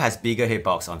fireball has bigger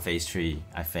hitbox on phase 3,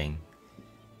 I think.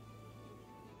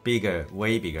 Bigger,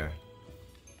 way bigger.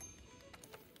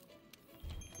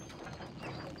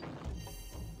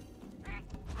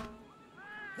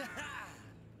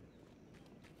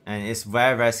 And it's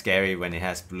very scary when it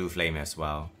has blue flame as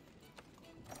well.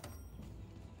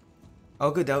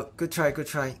 Oh good though, good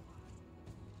try.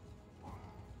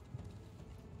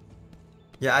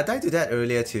 Yeah, I died to that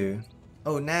earlier too.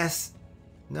 Oh, Ness.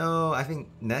 No, I think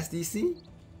Ness DC?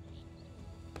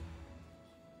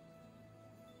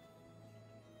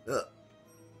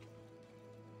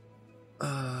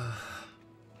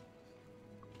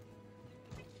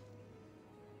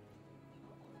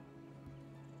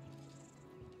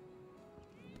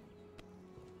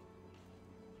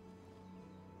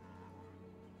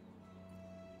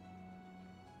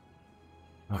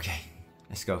 Okay,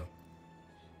 let's go.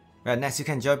 Right, next you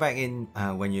can join back in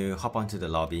when you hop onto the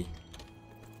lobby.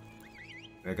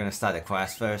 We're gonna start the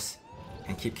quest first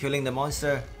and keep killing the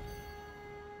monster.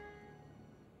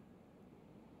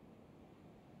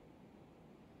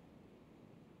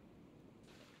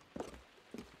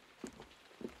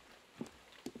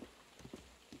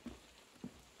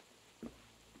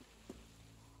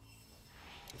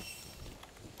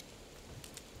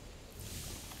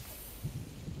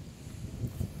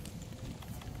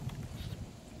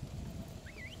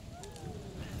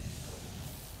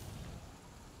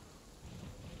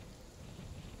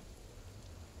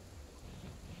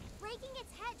 Breaking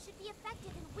its head should be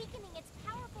effective in weakening its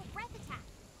powerful breath attack.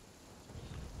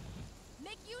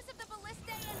 Make use of the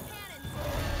ballistae and cannons.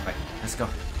 Right, let's go.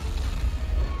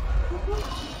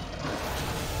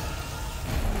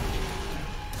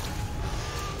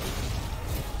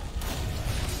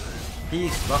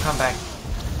 Peace, welcome back.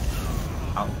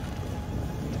 Out.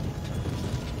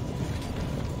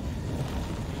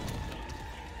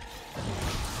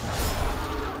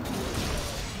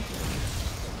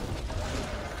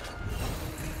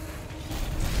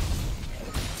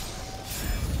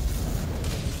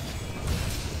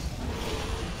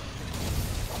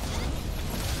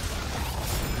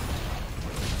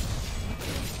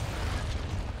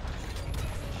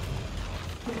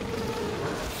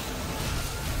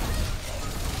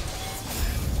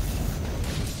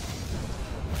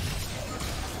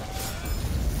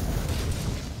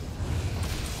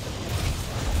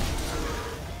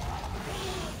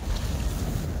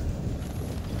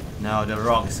 No, the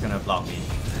rock is gonna block me.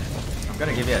 I'm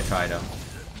gonna give it a try though.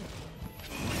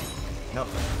 Nope.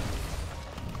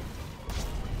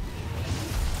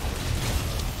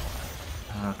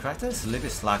 Character is a little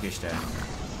bit sluggish there.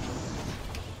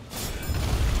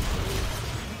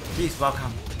 Please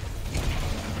welcome.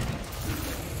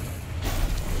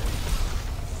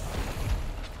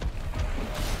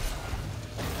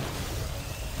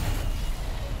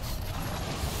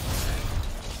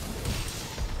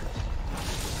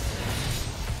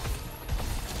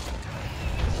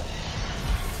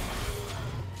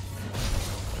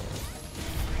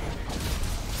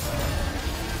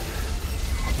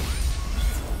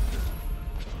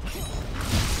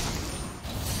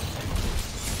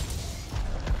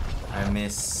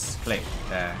 Misclick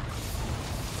there.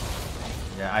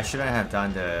 Yeah, I shouldn't have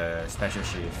done the special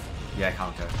shift. Yeah,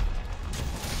 counter.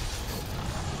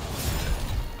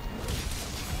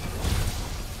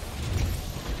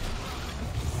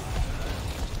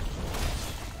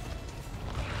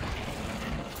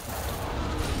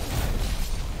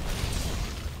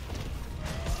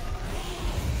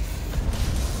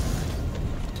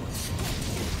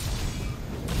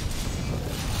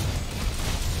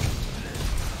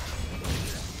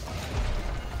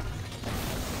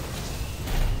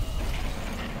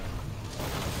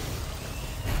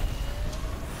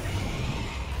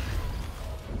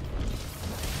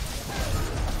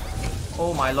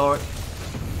 Oh my lord.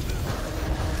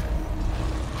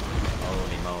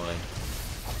 Holy moly.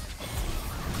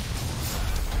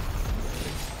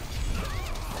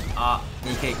 Ah,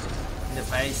 knee kick in the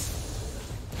face.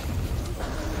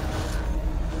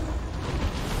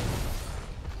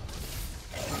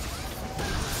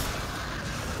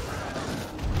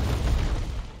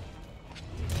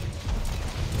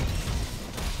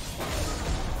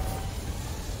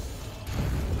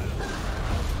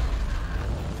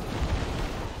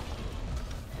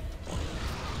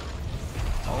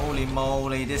 Holy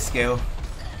moly, this skill.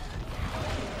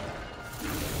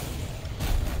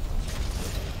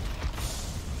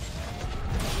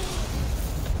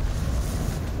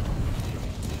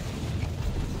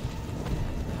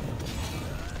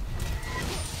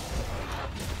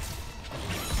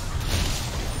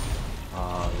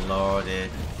 Oh lord,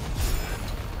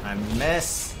 I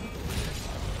miss.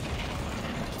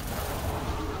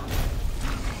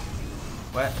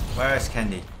 Where is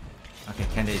Candy? Okay,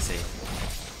 Candy is safe.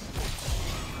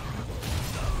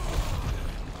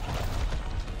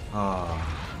 Oh.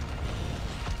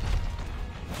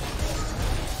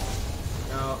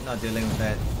 No, not dealing with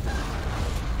that.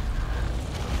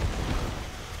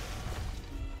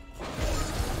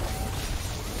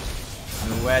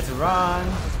 Nowhere to run.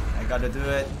 I gotta do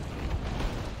it.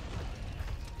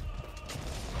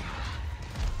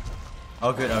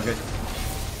 Oh good, oh good.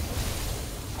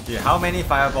 Dude, how many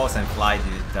fireballs and fly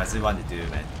does it want to do,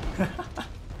 man?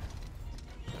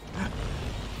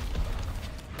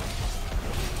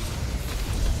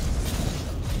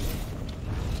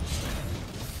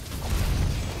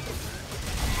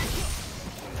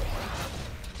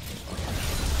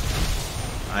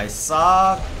 I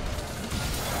suck.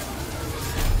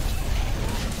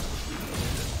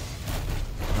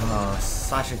 Oh,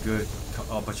 such a good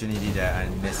opportunity there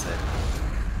and miss it.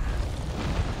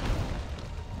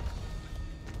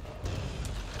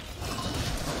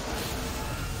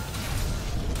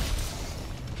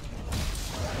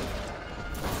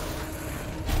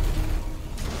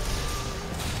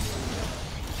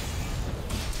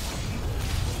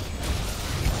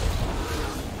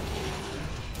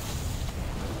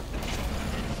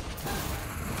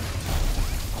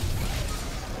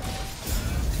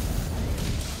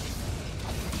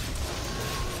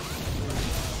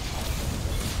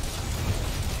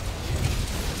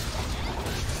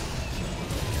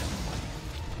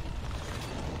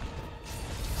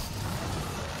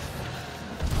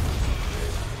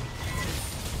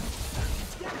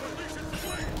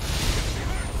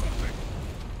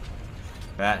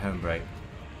 Bad home break.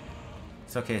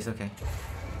 It's okay, it's okay.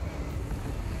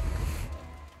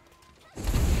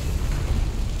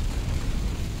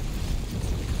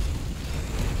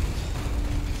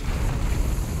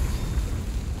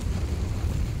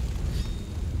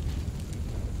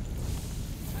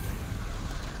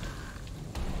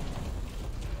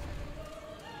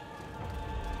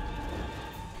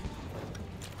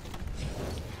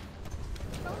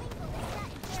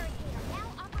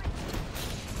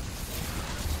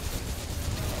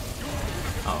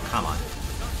 Oh, come on.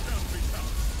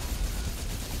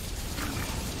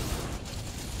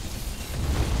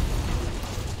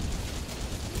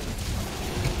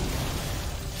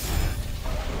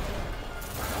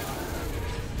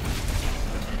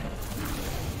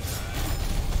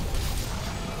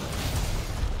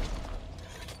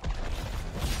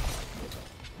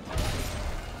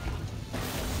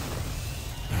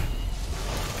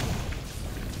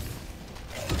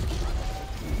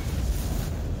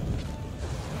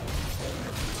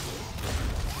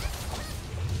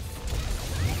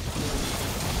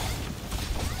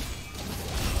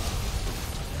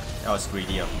 That was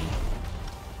greedy of me.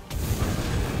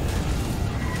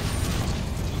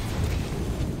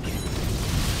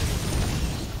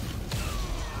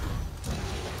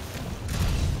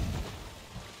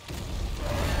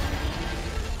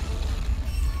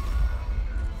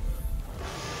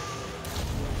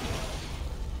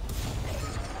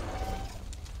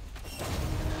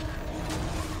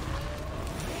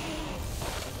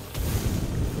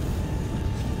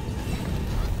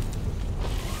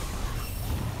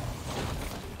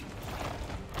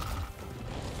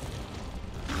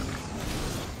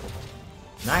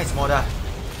 Nice, Moda.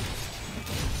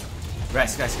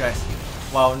 Congrats.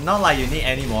 Well, not like you need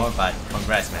any more, but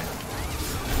congrats, man.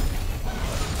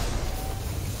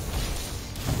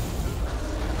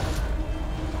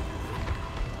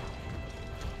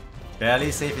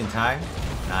 Barely safe in time.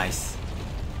 Nice.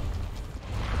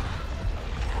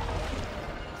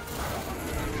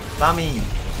 Sami,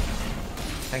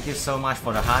 thank you so much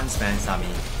for the hands, man, Sami.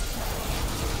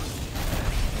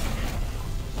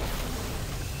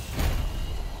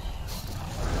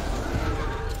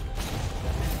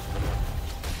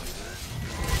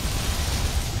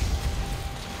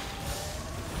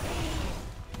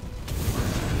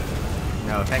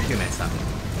 No, thank you, man, Sami.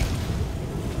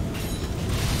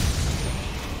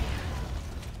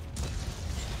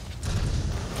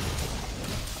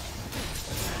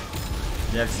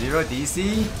 You have 0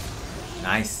 DC?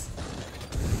 Nice.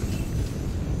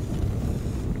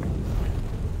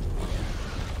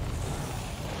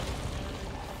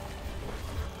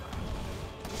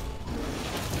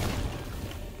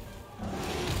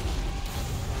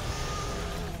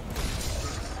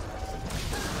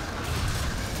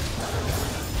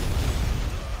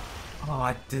 Oh,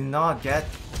 I did not get...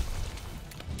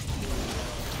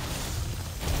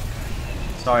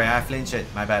 Sorry, I flinched it.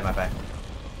 My bad.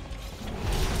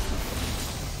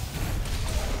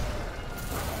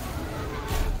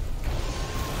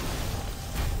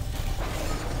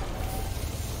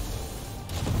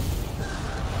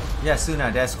 Yeah,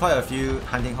 Suna, there's quite a few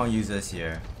Hunting Horn users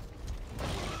here.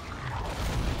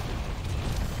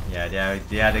 Yeah,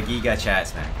 they are the Giga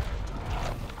chats, man.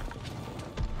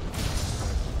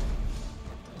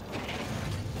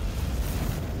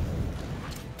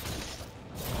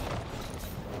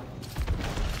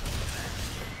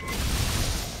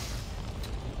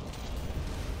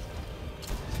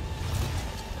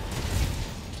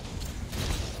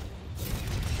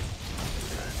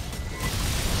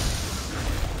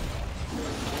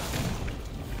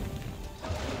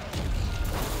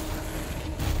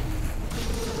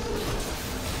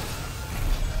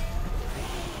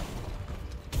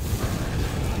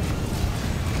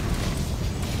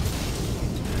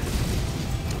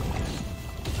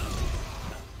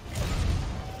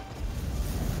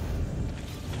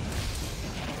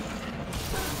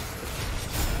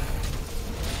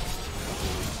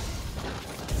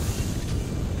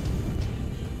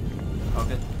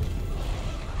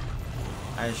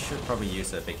 I should probably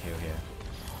use a big heal here.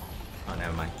 Oh,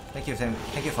 never mind. Thank you for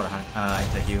the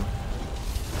thank you.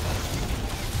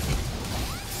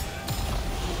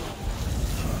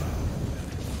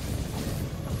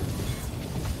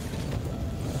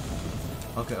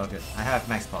 Okay. I have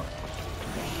max pop.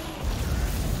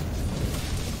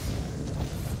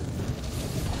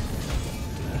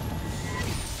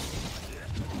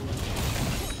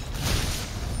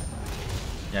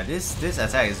 Yeah, this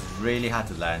attack is really hard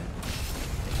to land.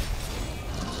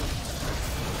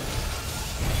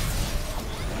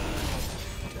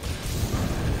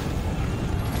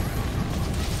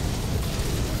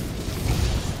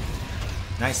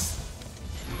 Nice.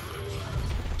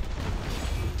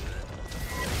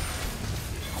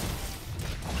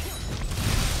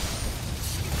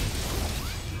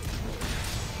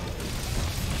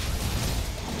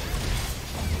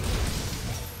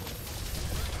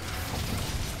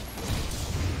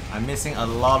 I'm missing a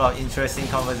lot of interesting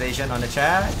conversation on the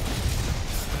chat.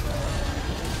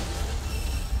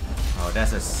 Oh,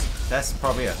 that's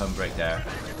probably a handbrake there.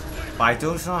 But I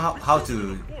don't know how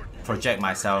to project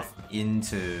myself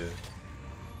into.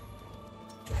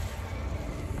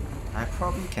 I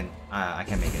probably can. I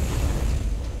can make it.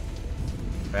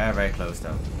 Very, very close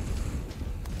though.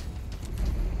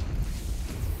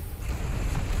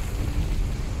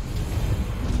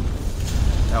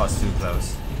 That was too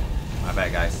close. My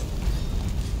bad, guys.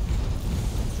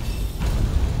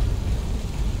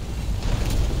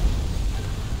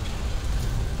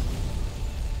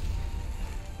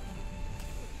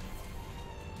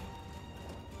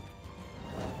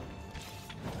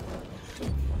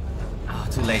 Oh,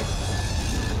 too late.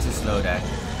 Too slow there.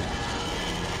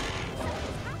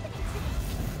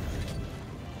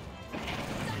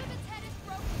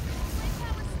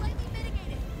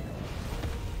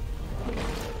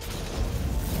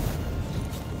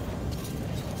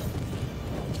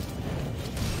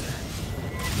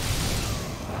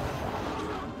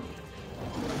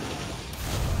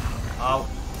 Oh.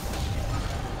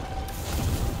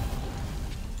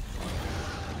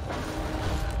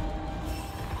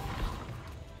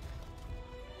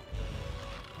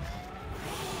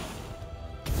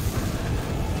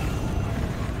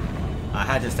 I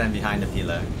had to stand behind the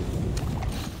pillar.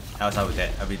 Else I'll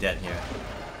be dead here.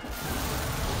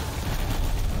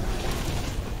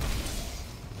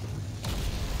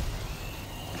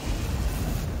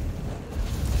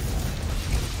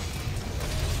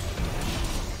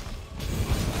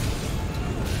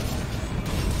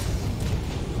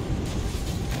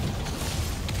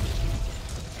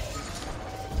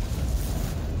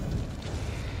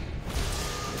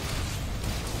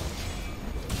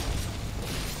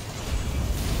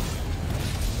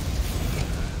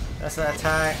 That's an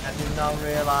attack, I did not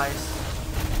realize.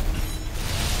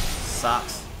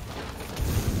 Sucks.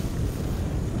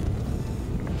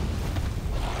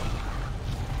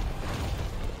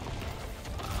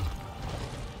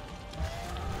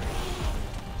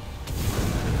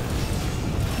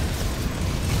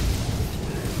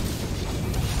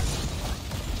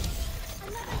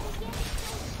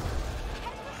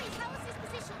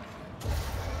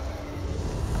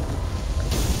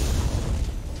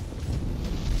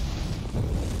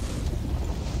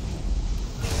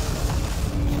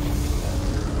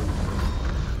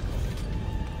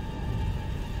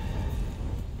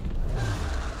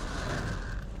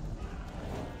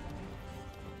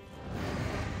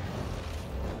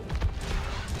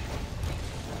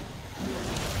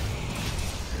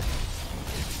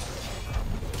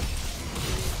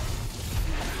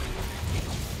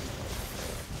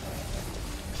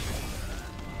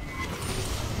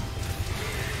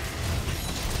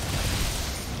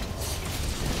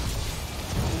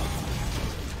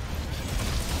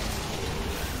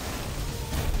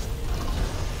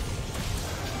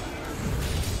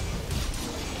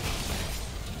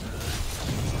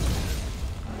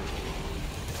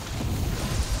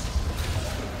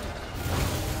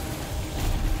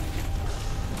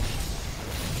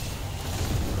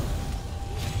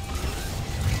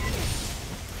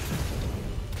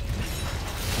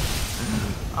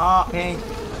 Oh, pain.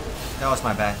 That was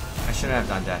my bad. I shouldn't have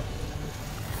done that.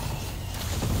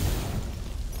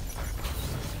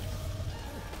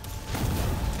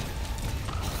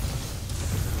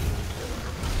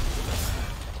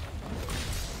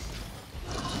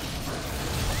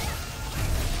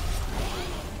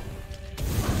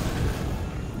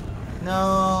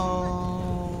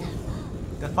 No,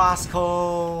 the fast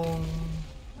cone.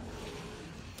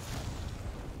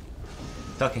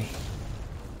 Okay.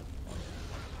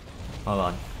 Hold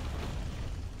on.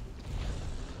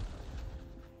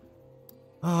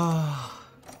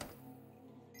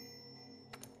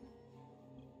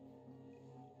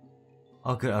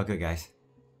 Oh good, guys.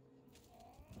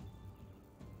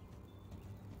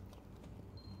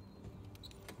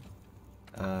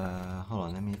 Hold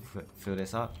on, let me fill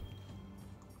this up.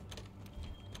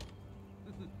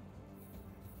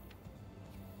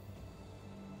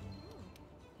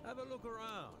 Have a look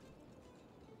around.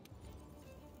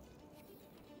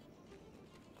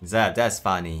 That's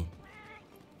funny.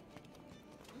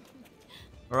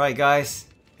 Alright guys,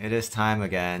 it is time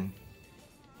again.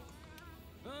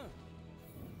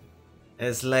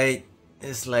 It's late.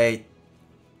 It's late.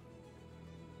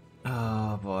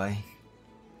 Oh boy.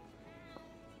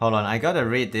 Hold on, I gotta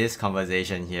read this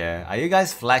conversation here. Are you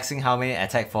guys flexing how many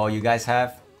attack 4 you guys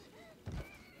have?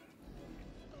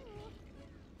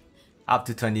 Up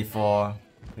to 24.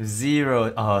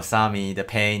 0. Oh, Sami, the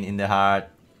pain in the heart.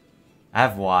 I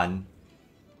have 1.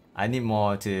 I need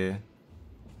more too.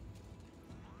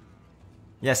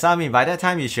 Yeah, Sami, by that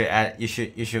time you should add, you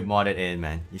should mod it in,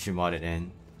 man. You should mod it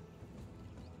in.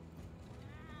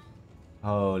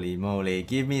 Holy moly,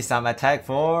 give me some attack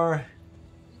 4.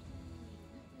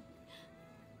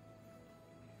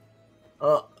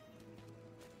 Oh.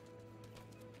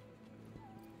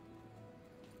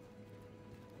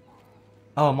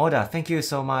 Oh, Moda, thank you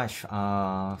so much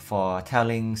for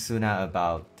telling Suna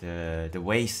about the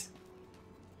ways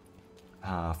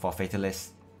for Fatalist.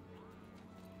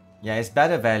 Yeah, it's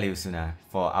better value, Suna,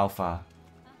 for Alpha.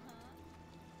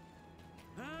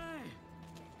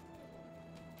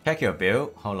 Check your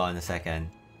build. Hold on a second.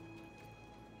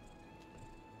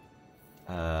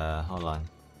 Hold on.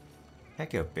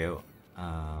 Check your build.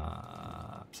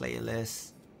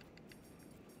 Playlist.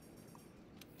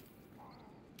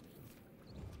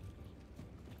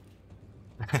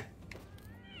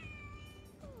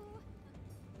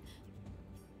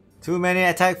 Too many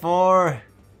attack 4.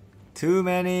 Too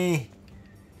many.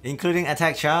 Including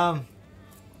attack charm.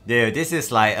 Dude, this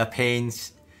is like a pain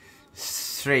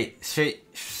straight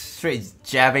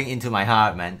jabbing into my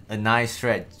heart, man. A nice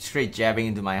straight jabbing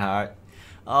into my heart.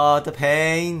 Oh, the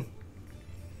pain.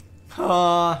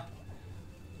 Oh,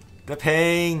 the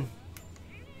pain.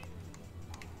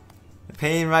 The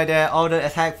pain right there. All the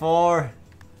attack 4.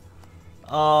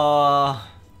 Oh,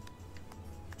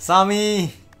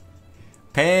 Sami.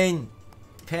 Pain.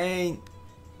 Pain.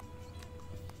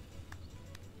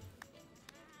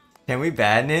 Can we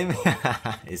ban him?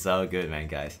 It's all good, man,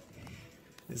 guys.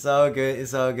 It's all good.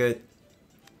 It's all good.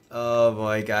 Oh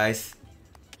boy, guys.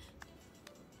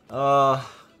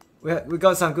 We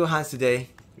got some good hands today.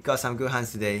 We got some good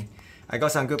hands today. I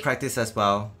got some good practice as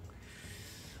well.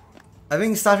 I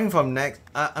think starting from next,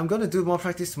 I'm gonna do more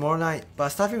practice tomorrow night. But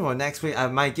starting from next week, I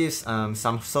might give some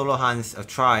solo hands a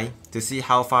try to see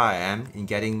how far I am in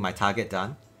getting my target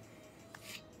done.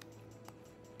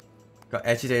 Got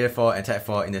Agitator 4 and Attack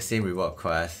 4 in the same reward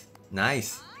quest.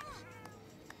 Nice.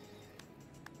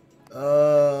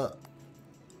 After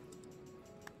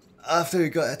we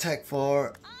got Attack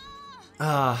 4,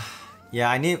 yeah,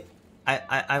 I need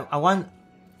at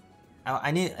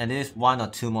least 1 or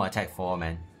 2 more Attack 4,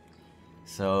 man.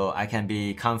 So I can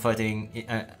be comforting.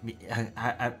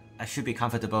 I should be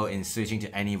comfortable in switching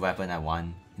to any weapon I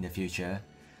want in the future.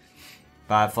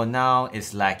 But for now,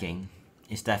 it's lacking.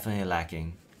 It's definitely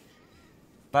lacking.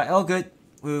 But all good.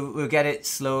 We'll get it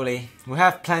slowly. We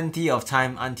have plenty of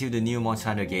time until the new Monster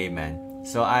Hunter game, man.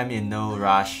 So I'm in no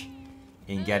rush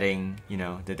in getting, you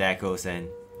know, the decos in.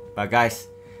 But guys,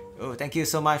 oh, thank you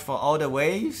so much for all the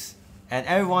waves and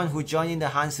everyone who joined in the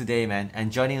hands today, man,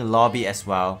 and joining the lobby as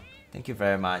well. Thank you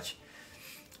very much.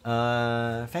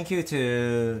 Thank you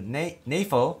to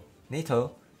NATO,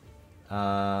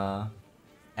 and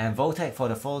Voltec for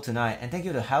the follow tonight, and thank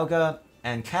you to Helga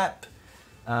and Cap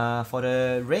for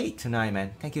the raid tonight,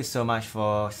 man. Thank you so much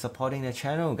for supporting the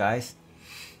channel, guys.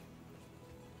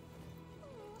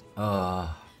 I've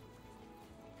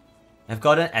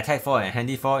gotten Attack 4 and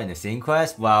Handy 4 in the same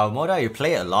quest. Wow, Moda, you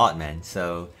play a lot, man.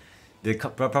 So you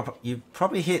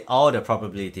probably hit all the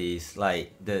probabilities,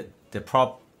 like the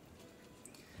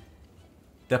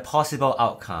possible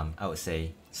outcome, I would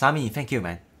say. Sami, thank you,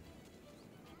 man.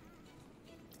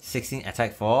 16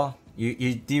 Attack 4.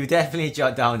 You definitely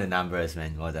jot down the numbers,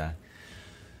 man. Moda.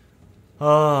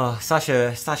 Oh, such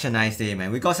a nice day, man.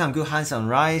 We got some good hands on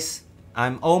Rise.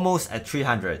 I'm almost at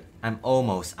 300. I'm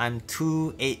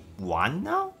 281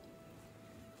 now?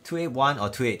 281 or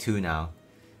 282 now.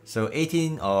 So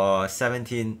 18 or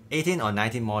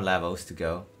 19 more levels to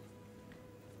go.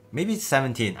 Maybe it's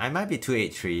 17. I might be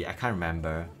 283. I can't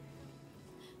remember.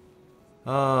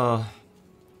 Oh.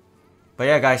 But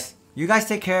yeah, guys. You guys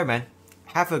take care, man.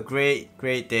 Have a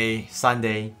great day.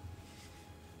 Sunday.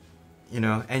 You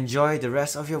know, enjoy the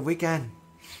rest of your weekend.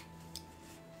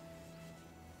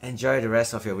 Enjoy the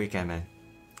rest of your weekend, man.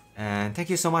 And thank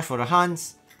you so much for the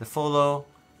hunts, the follow,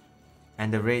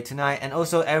 and the raid tonight. And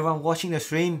also everyone watching the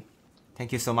stream,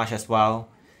 thank you so much as well.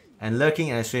 And lurking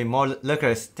in the stream, more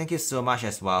lurkers, thank you so much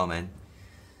as well, man.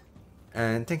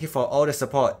 And thank you for all the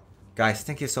support. Guys,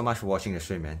 thank you so much for watching the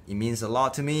stream, man. It means a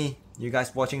lot to me, you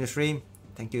guys watching the stream.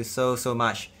 Thank you so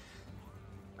much.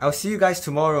 I'll see you guys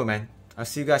tomorrow, man. I'll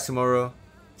see you guys tomorrow.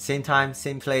 Same time,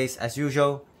 same place as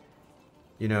usual.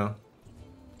 You know.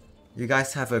 You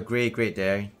guys have a great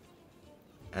day.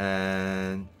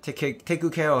 And take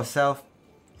good care of yourself.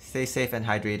 Stay safe and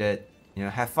hydrated. You know,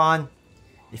 have fun.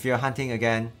 If you're hunting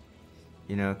again,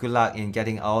 you know, good luck in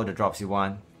getting all the drops you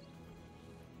want.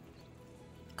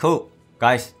 Cool.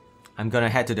 Guys, I'm gonna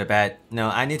head to the bed. No,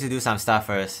 I need to do some stuff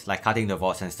first, like cutting the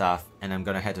vaults and stuff, and I'm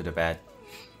gonna head to the bed.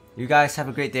 You guys have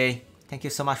a great day. Thank you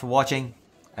so much for watching.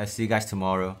 I'll see you guys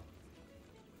tomorrow.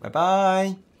 Bye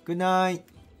bye. Good night.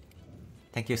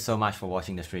 Thank you so much for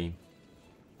watching the stream.